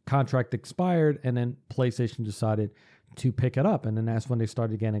contract expired, and then PlayStation decided to pick it up. And then that's when they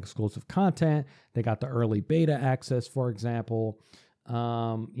started getting exclusive content. They got the early beta access, for example. You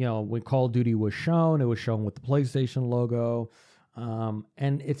know, when Call of Duty was shown, it was shown with the PlayStation logo.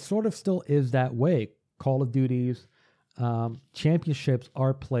 And it sort of still is that way. Call of Duty's championships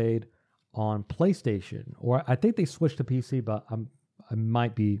are played on PlayStation, or I think they switched to PC, but I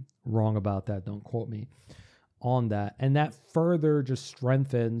might be wrong about that. Don't quote me on that. And that further just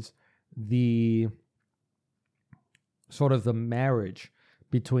strengthens the sort of the marriage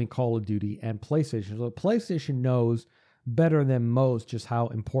between Call of Duty and PlayStation. So PlayStation knows better than most just how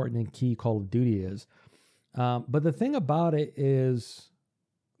important and key Call of Duty is. But the thing about it is,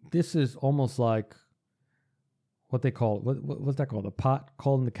 this is almost like what they call it. What's that called? The pot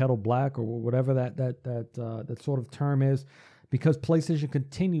calling the kettle black, or whatever that sort of term is, because PlayStation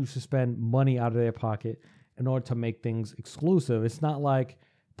continues to spend money out of their pocket in order to make things exclusive. It's not like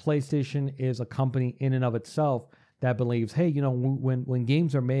PlayStation is a company in and of itself that believes, hey, you know, when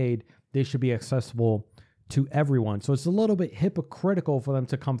games are made, they should be accessible to everyone. So it's a little bit hypocritical for them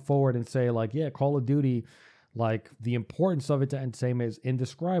to come forward and say, like, yeah, Call of Duty, like, the importance of it to end same is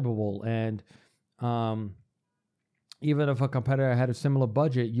indescribable. And even if a competitor had a similar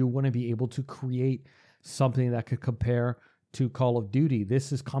budget, you wouldn't be able to create something that could compare to Call of Duty.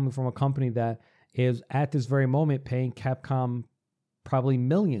 This is coming from a company that is at this very moment paying Capcom probably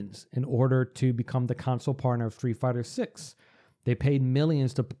millions in order to become the console partner of Street Fighter 6. They paid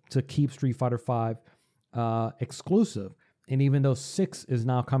millions to keep Street Fighter 5 exclusive. And even though 6 is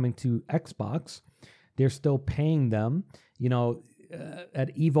now coming to Xbox, they're still paying them. You know,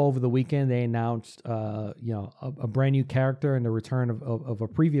 at EVO over the weekend, they announced, a brand new character and the return of a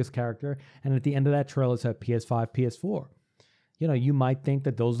previous character. And at the end of that trailer, it said PS5, PS4. You know, you might think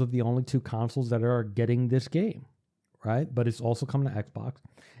that those are the only two consoles that are getting this game, right? But it's also coming to Xbox,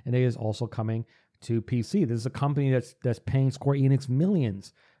 and it is also coming to PC. This is a company that's paying Square Enix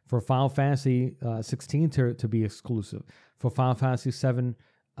millions for Final Fantasy 16 to be exclusive, for Final Fantasy 7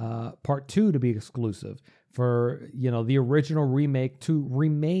 Part 2 to be exclusive, for, you know, the original remake to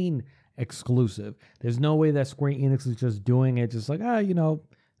remain exclusive. There's no way that Square Enix is just doing it just like, you know,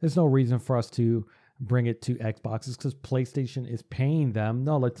 there's no reason for us to bring it to Xboxes because PlayStation is paying them.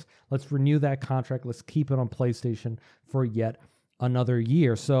 No, let's renew that contract. Let's keep it on PlayStation for yet another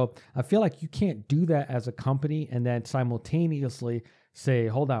year. So I feel like you can't do that as a company and then simultaneously say,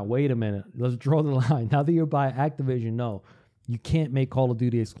 hold on, wait a minute, let's draw the line. Now that you buy Activision, no, you can't make Call of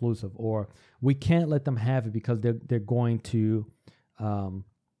Duty exclusive, or we can't let them have it because they're going to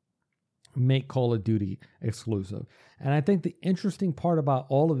make Call of Duty exclusive. And I think the interesting part about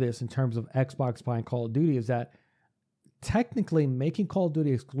all of this in terms of Xbox buying Call of Duty is that technically making Call of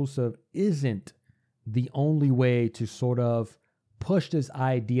Duty exclusive isn't the only way to sort of push this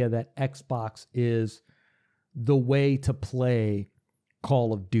idea that Xbox is the way to play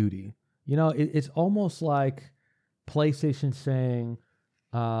Call of Duty. You know, it's almost like PlayStation saying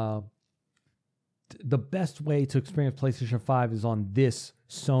the best way to experience PlayStation 5 is on this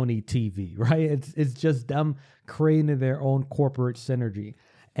Sony TV, right? It's just them creating their own corporate synergy.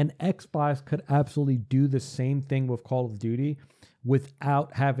 And Xbox could absolutely do the same thing with Call of Duty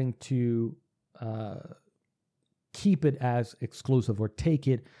without having to keep it as exclusive or take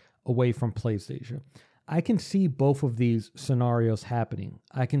it away from PlayStation. I can see both of these scenarios happening.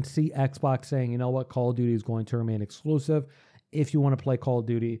 I can see Xbox saying, you know what, Call of Duty is going to remain exclusive. If you want to play Call of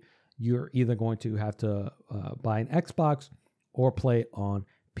Duty, you're either going to have to buy an Xbox or play on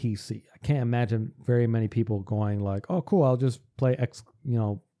PC. I can't imagine very many people going like, oh, cool, I'll just play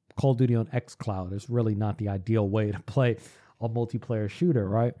Call of Duty on xCloud. It's really not the ideal way to play a multiplayer shooter,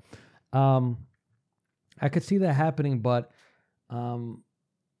 right? I could see that happening, but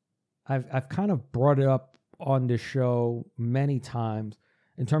I've kind of brought it up on this show many times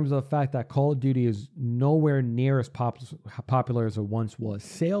in terms of the fact that Call of Duty is nowhere near as popular as it once was.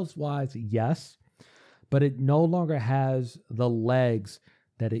 Sales-wise, yes, but it no longer has the legs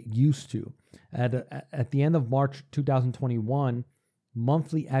that it used to. At the end of March 2021,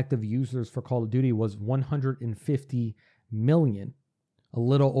 monthly active users for Call of Duty was 150 million. A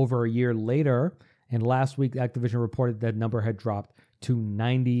little over a year later, and last week, Activision reported that number had dropped to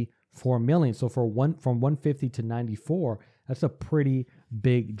 94 million. So from 150 to 94, that's a pretty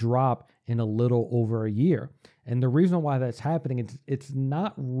big drop in a little over a year. And the reason why that's happening, it's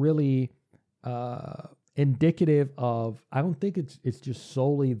not really indicative of, I don't think it's just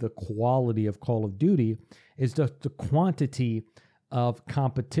solely the quality of Call of Duty. It's just the quantity of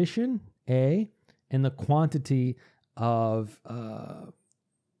competition, and the quantity of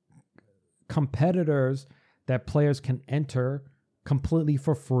competitors that players can enter completely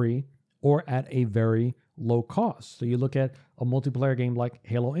for free or at a very low cost. So you look at a multiplayer game like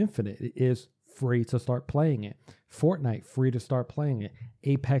Halo Infinite, it is free to start playing it. Fortnite, free to start playing it.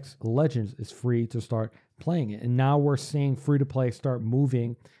 Apex Legends is free to start playing it. And now we're seeing free-to-play start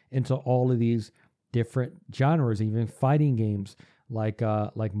moving into all of these different genres, even fighting games like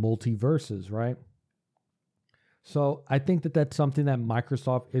Multiverses, right? So I think that that's something that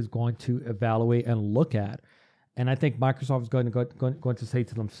Microsoft is going to evaluate and look at. And I think Microsoft is going to say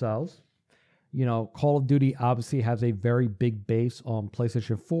to themselves, you know, Call of Duty obviously has a very big base on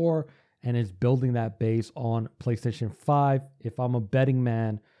PlayStation 4 and is building that base on PlayStation 5. If I'm a betting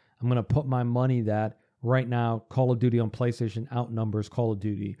man, I'm going to put my money that right now Call of Duty on PlayStation outnumbers Call of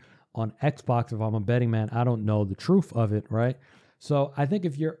Duty on Xbox. If I'm a betting man, I don't know the truth of it, right? So I think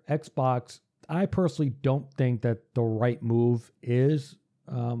if you're Xbox, I personally don't think that the right move is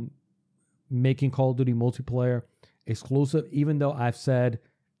making Call of Duty multiplayer exclusive, even though I've said,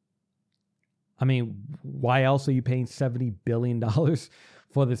 I mean, why else are you paying $70 billion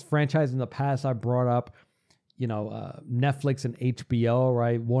for this franchise? In the past, I brought up, Netflix and HBO,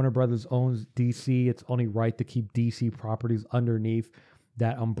 right? Warner Brothers owns DC. It's only right to keep DC properties underneath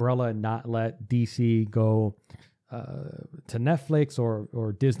that umbrella and not let DC go to Netflix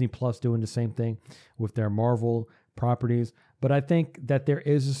or Disney Plus doing the same thing with their Marvel properties. But I think that there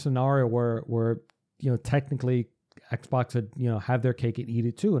is a scenario where technically Xbox would, have their cake and eat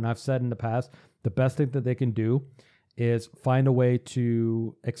it too. And I've said in the past, the best thing that they can do is find a way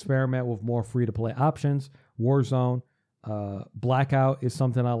to experiment with more free-to-play options. Warzone, Blackout is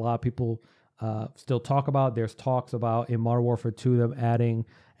something a lot of people still talk about. There's talks about in Modern Warfare 2 them adding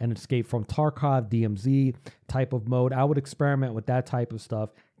an Escape from Tarkov, DMZ type of mode. I would experiment with that type of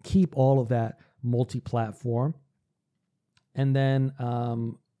stuff. Keep all of that multi-platform. And then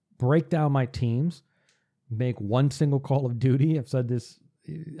break down my teams. Make one single Call of Duty. I've said this.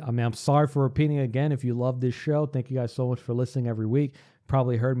 I'm sorry for repeating it again. If you love this show, thank you guys so much for listening every week.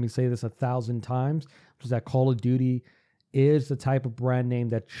 Probably heard me say this 1,000 times, which is that Call of Duty is the type of brand name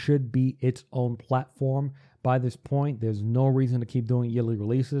that should be its own platform. By this point, there's no reason to keep doing yearly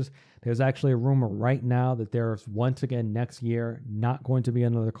releases. There's actually a rumor right now that there's once again next year not going to be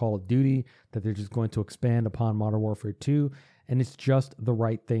another Call of Duty, that they're just going to expand upon Modern Warfare 2, and it's just the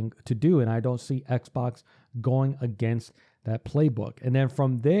right thing to do. And I don't see Xbox going against that playbook. And then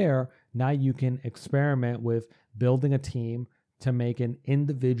from there, now you can experiment with building a team to make an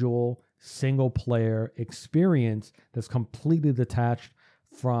individual single player experience that's completely detached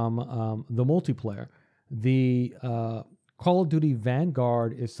from the multiplayer. The Call of Duty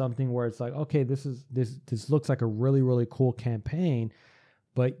Vanguard is something where it's like, okay, this looks like a really, really cool campaign,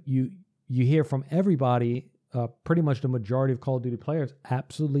 but you hear from everybody, pretty much the majority of Call of Duty players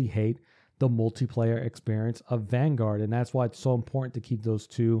absolutely hate the multiplayer experience of Vanguard, and that's why it's so important to keep those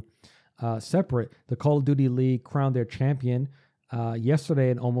two separate. The Call of Duty League crowned their champion yesterday,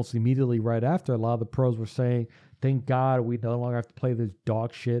 and almost immediately right after, a lot of the pros were saying, thank God we no longer have to play this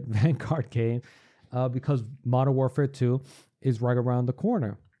dog shit Vanguard game because Modern Warfare 2 is right around the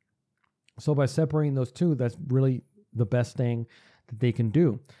corner. So by separating those two, that's really the best thing that they can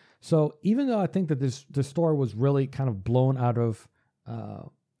do. So even though I think that this story was really kind of blown out of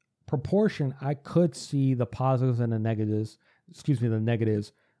proportion, I could see the positives and the negatives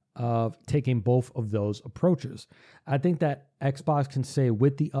of taking both of those approaches. I think that Xbox can say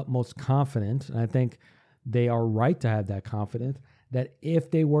with the utmost confidence, and I think they are right to have that confidence, that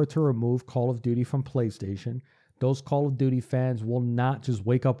if they were to remove Call of Duty from PlayStation, those Call of Duty fans will not just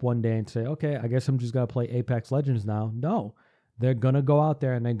wake up one day and say, okay, I guess I'm just going to play Apex Legends now. No, they're going to go out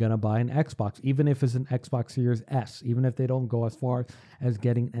there and they're going to buy an Xbox, even if it's an Xbox Series S, even if they don't go as far as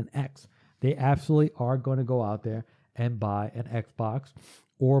getting an X. They absolutely are going to go out there and buy an Xbox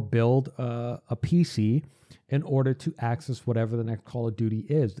or build a PC in order to access whatever the next Call of Duty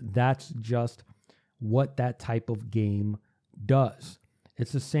is. That's just what that type of game does.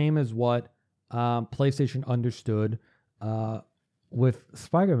 It's the same as what PlayStation understood with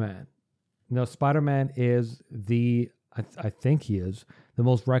Spider-Man. You know, Spider-Man is I think he is the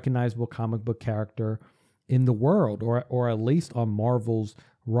most recognizable comic book character in the world, or at least on Marvel's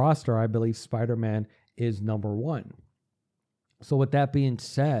roster. I believe Spider-Man is number one. So with that being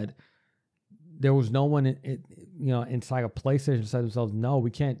said, there was no one inside of PlayStation said to themselves, no,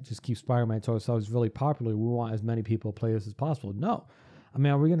 we can't just keep Spider-Man to ourselves really popular. We want as many people to play this as possible. No. I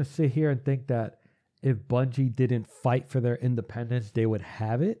mean, are we going to sit here and think that if Bungie didn't fight for their independence, they would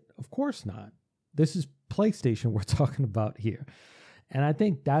have it? Of course not. This is PlayStation we're talking about here. And I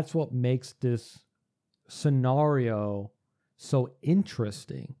think that's what makes this scenario so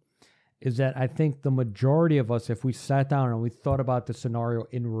interesting, is that I think the majority of us, if we sat down and we thought about the scenario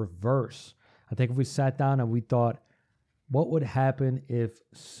in reverse, I think if we sat down and we thought, what would happen if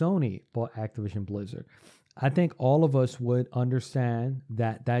Sony bought Activision Blizzard? I think all of us would understand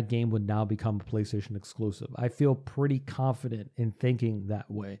that that game would now become a PlayStation exclusive. I feel pretty confident in thinking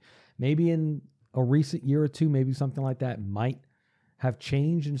that way. Maybe in a recent year or two, maybe something like that might have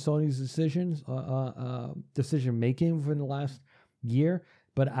changed in Sony's decision making within the last year.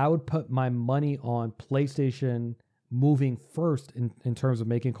 But I would put my money on PlayStation moving first in terms of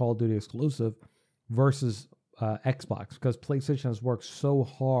making Call of Duty exclusive versus Xbox, because PlayStation has worked so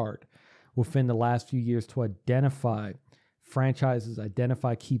hard within the last few years to identify franchises,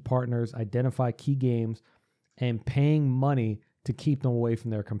 identify key partners, identify key games, and paying money to keep them away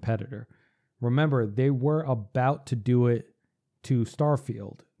from their competitor. Remember, they were about to do it to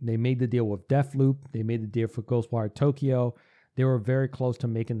Starfield. They made the deal with Deathloop. They made the deal for Ghostwire Tokyo. They were very close to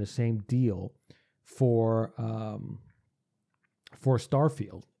making the same deal for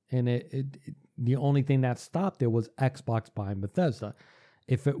Starfield. And the only thing that stopped it was Xbox buying Bethesda.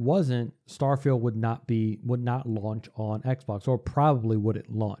 If it wasn't, Starfield would not launch on Xbox, or probably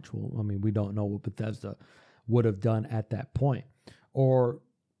wouldn't launch. Well, I mean, we don't know what Bethesda would have done at that point. Or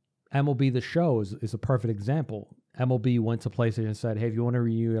MLB The Show is a perfect example. MLB went to PlayStation and said, hey, if you want to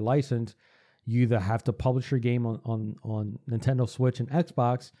renew your license, you either have to publish your game on Nintendo Switch and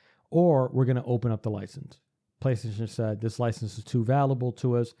Xbox, or we're going to open up the license. PlayStation said, this license is too valuable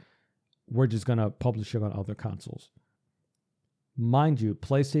to us. We're just going to publish it on other consoles. Mind you,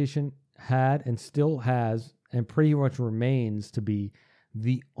 PlayStation had and still has and pretty much remains to be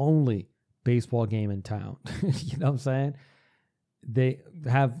the only baseball game in town. You know what I'm saying? They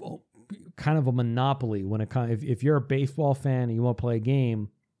have kind of a monopoly when it comes. If you're a baseball fan and you want to play a game,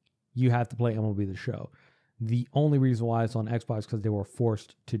 you have to play MLB The Show. The only reason why it's on Xbox is because they were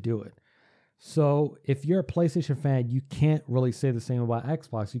forced to do it. So if you're a PlayStation fan, you can't really say the same about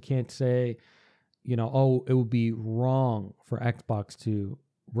Xbox. You can't say, oh, it would be wrong for Xbox to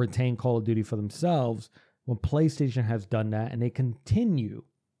retain Call of Duty for themselves when PlayStation has done that, and they continue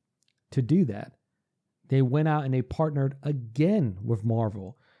to do that. They went out and they partnered again with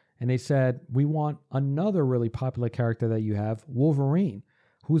Marvel, and they said, we want another really popular character that you have, Wolverine,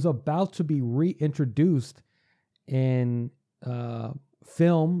 who's about to be reintroduced in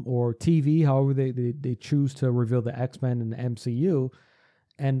film or TV, however they choose to reveal the X-Men and the MCU.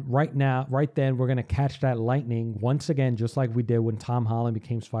 And right then, we're going to catch that lightning once again, just like we did when Tom Holland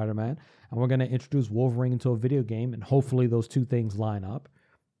became Spider-Man. And we're going to introduce Wolverine into a video game, and hopefully those two things line up.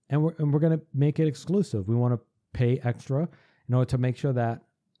 And we're going to make it exclusive. We want to pay extra in order to make sure that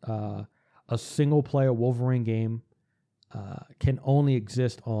a single-player Wolverine game can only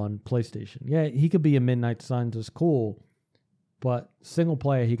exist on PlayStation. Yeah, he could be a Midnight Suns, it's cool, but single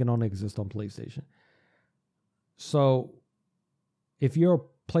player, he can only exist on PlayStation. So if you're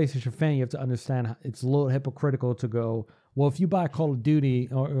a PlayStation fan, you have to understand it's a little hypocritical to go, well, if you buy Call of Duty,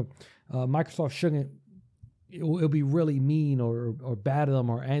 or Microsoft shouldn't, it'll be really mean or bad of them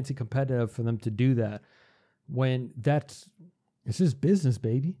or anti-competitive for them to do that. When it's just business,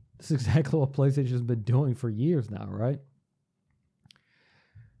 baby. This is exactly what PlayStation's been doing for years now, right?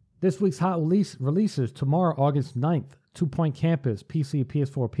 This week's hot releases tomorrow, August 9th, 2 Point Campus, PC,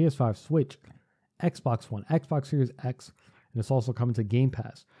 PS4, PS5, Switch, Xbox One, Xbox Series X, and it's also coming to Game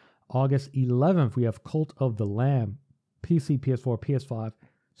Pass. August 11th, we have Cult of the Lamb, PC, PS4, PS5,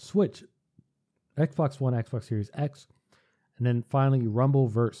 Switch, Xbox One, Xbox Series X, and then finally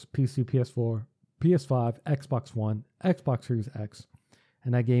Rumbleverse, PC, PS4, PS5, Xbox One, Xbox Series X,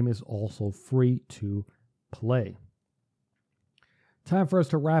 and that game is also free to play. Time for us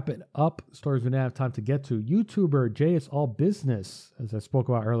to wrap it up. Stories we didn't have time to get to. YouTuber JS All Business, as I spoke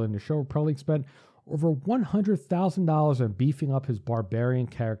about earlier in the show, probably spent over $100,000 on beefing up his barbarian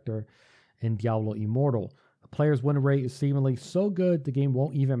character in Diablo Immortal. The player's win rate is seemingly so good the game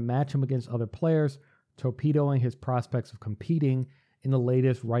won't even match him against other players, torpedoing his prospects of competing in the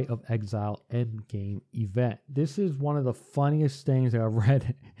latest Rite of Exile endgame event. This is one of the funniest things that I've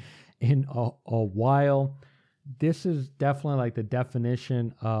read in a while. This is definitely like the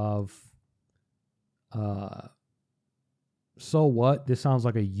definition of so what? This sounds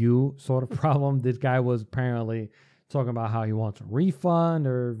like a you sort of problem. This guy was apparently talking about how he wants a refund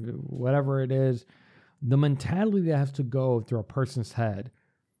or whatever it is. The mentality that has to go through a person's head.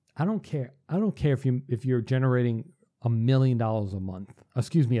 I don't care. I don't care if you're generating $1 million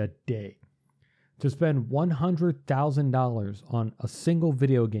a day. To spend $100,000 on a single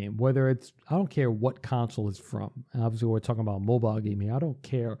video game, whether it's, I don't care what console it's from. And obviously, we're talking about mobile gaming. I don't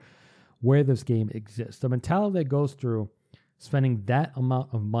care where this game exists. The mentality that goes through spending that amount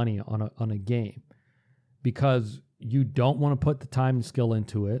of money on a game because you don't want to put the time and skill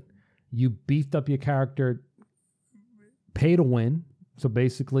into it. You beefed up your character, pay to win. So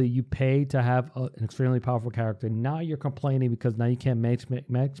basically, you pay to have an extremely powerful character. Now you're complaining because now you can't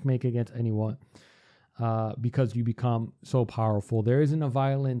matchmake against anyone. Because you become so powerful. There isn't a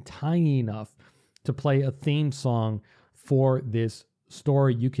violin tiny enough to play a theme song for this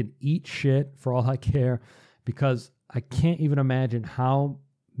story. You can eat shit for all I care, because I can't even imagine how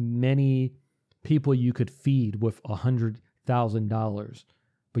many people you could feed with $100,000,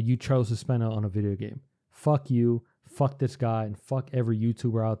 but you chose to spend it on a video game. Fuck you, fuck this guy, and fuck every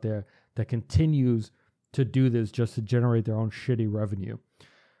YouTuber out there that continues to do this just to generate their own shitty revenue.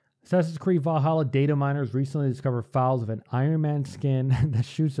 Assassin's Creed Valhalla data miners recently discovered files of an Iron Man skin that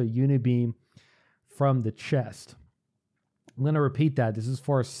shoots a unibeam from the chest. I'm going to repeat that. This is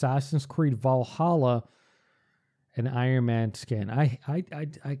for Assassin's Creed Valhalla, an Iron Man skin. I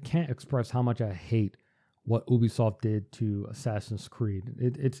can't express how much I hate what Ubisoft did to Assassin's Creed.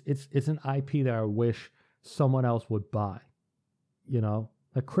 It's an IP that I wish someone else would buy. You know,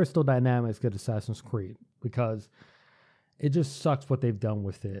 like Crystal Dynamics get Assassin's Creed because it just sucks what they've done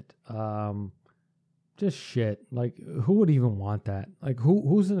with it. Just shit. Like, who would even want that? Like,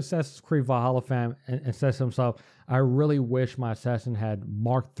 who's an Assassin's Creed Valhalla fan and says to himself, I really wish my Assassin had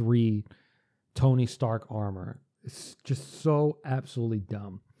Mark III Tony Stark armor. It's just so absolutely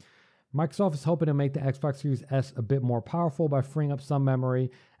dumb. Microsoft is hoping to make the Xbox Series S a bit more powerful by freeing up some memory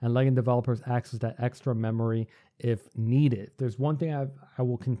and letting developers access that extra memory if needed. If there's one thing I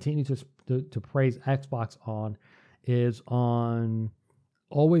will continue to praise Xbox on, is on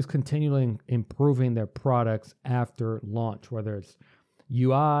always continually improving their products after launch, whether it's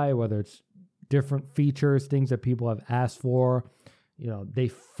UI, whether it's different features, things that people have asked for. You know, they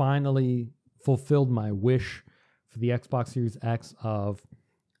finally fulfilled my wish for the Xbox Series X of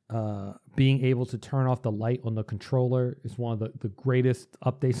being able to turn off the light on the controller. Is one of the greatest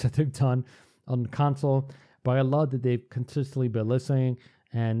updates that they've done on the console. But I love that they've consistently been listening.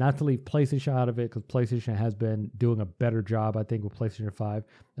 And not to leave PlayStation out of it, because PlayStation has been doing a better job, I think, with PlayStation 5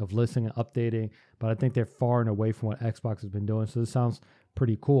 of listening and updating. But I think they're far and away from what Xbox has been doing. So this sounds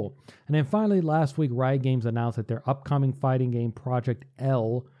pretty cool. And then finally, last week, Riot Games announced that their upcoming fighting game, Project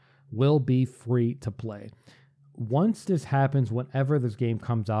L, will be free to play. once this happens, whenever this game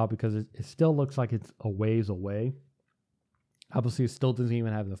comes out, because it still looks like it's a ways away. Obviously, it still doesn't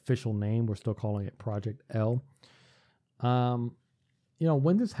even have an official name. We're still calling it Project L.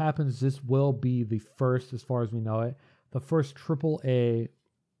 When this happens, this will be the first, as far as we know it, the first AAA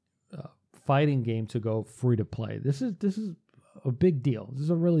fighting game to go free to play. This is a big deal. This is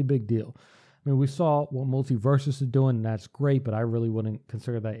a really big deal. I mean, we saw what Multiversus is doing, and that's great, but I really wouldn't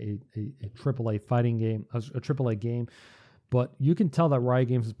consider that a AAA fighting game, a AAA game. But you can tell that Riot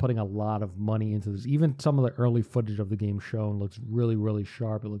Games is putting a lot of money into this. Even some of the early footage of the game shown looks really, really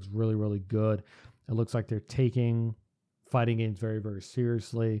sharp. It looks really, really good. It looks like they're taking fighting games very, very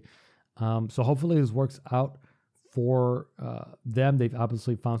seriously. So hopefully this works out for them. They've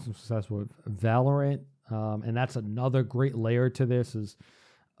obviously found some success with Valorant. And that's another great layer to this is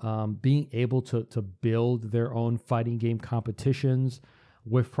being able to build their own fighting game competitions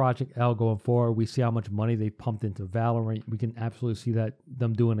with Project L going forward. We see how much money they pumped into Valorant. We can absolutely see that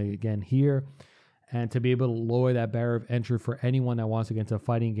them doing it again here. And to be able to lower that barrier of entry for anyone that wants to get into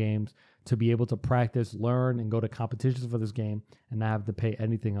fighting games, to be able to practice, learn, and go to competitions for this game and not have to pay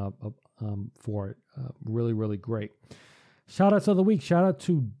anything up for it. Really, really great. Shout outs of the week. Shout out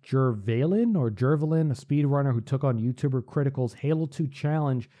to Jervalin, a speedrunner who took on YouTuber Critical's Halo 2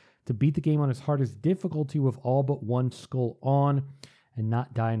 challenge to beat the game on his hardest difficulty with all but one skull on and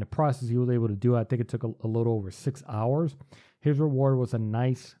not die in the process. He was able to do it. I think it took a little over 6 hours. His reward was a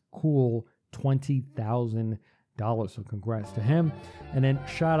nice, cool $20,000. So congrats to him. And then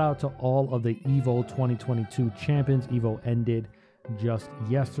shout out to all of the EVO 2022 champions. EVO ended just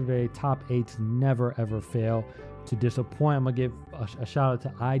yesterday. Top 8s never ever fail to disappoint. I'm going to give a shout out to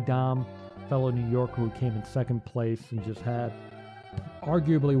IDOM, fellow New Yorker who came in second place and just had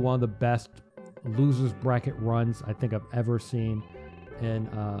arguably one of the best losers bracket runs I think I've ever seen in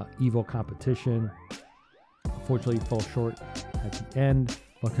EVO competition. Unfortunately, he fell short at the end,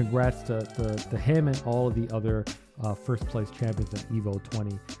 but congrats to him and all of the other first place champions at EVO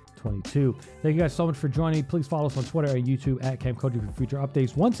 2022. Thank you guys so much for joining. Please follow us on Twitter and YouTube at CamCoach for future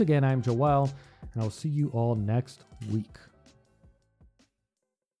updates. Once again, I'm Joel, and I will see you all next week.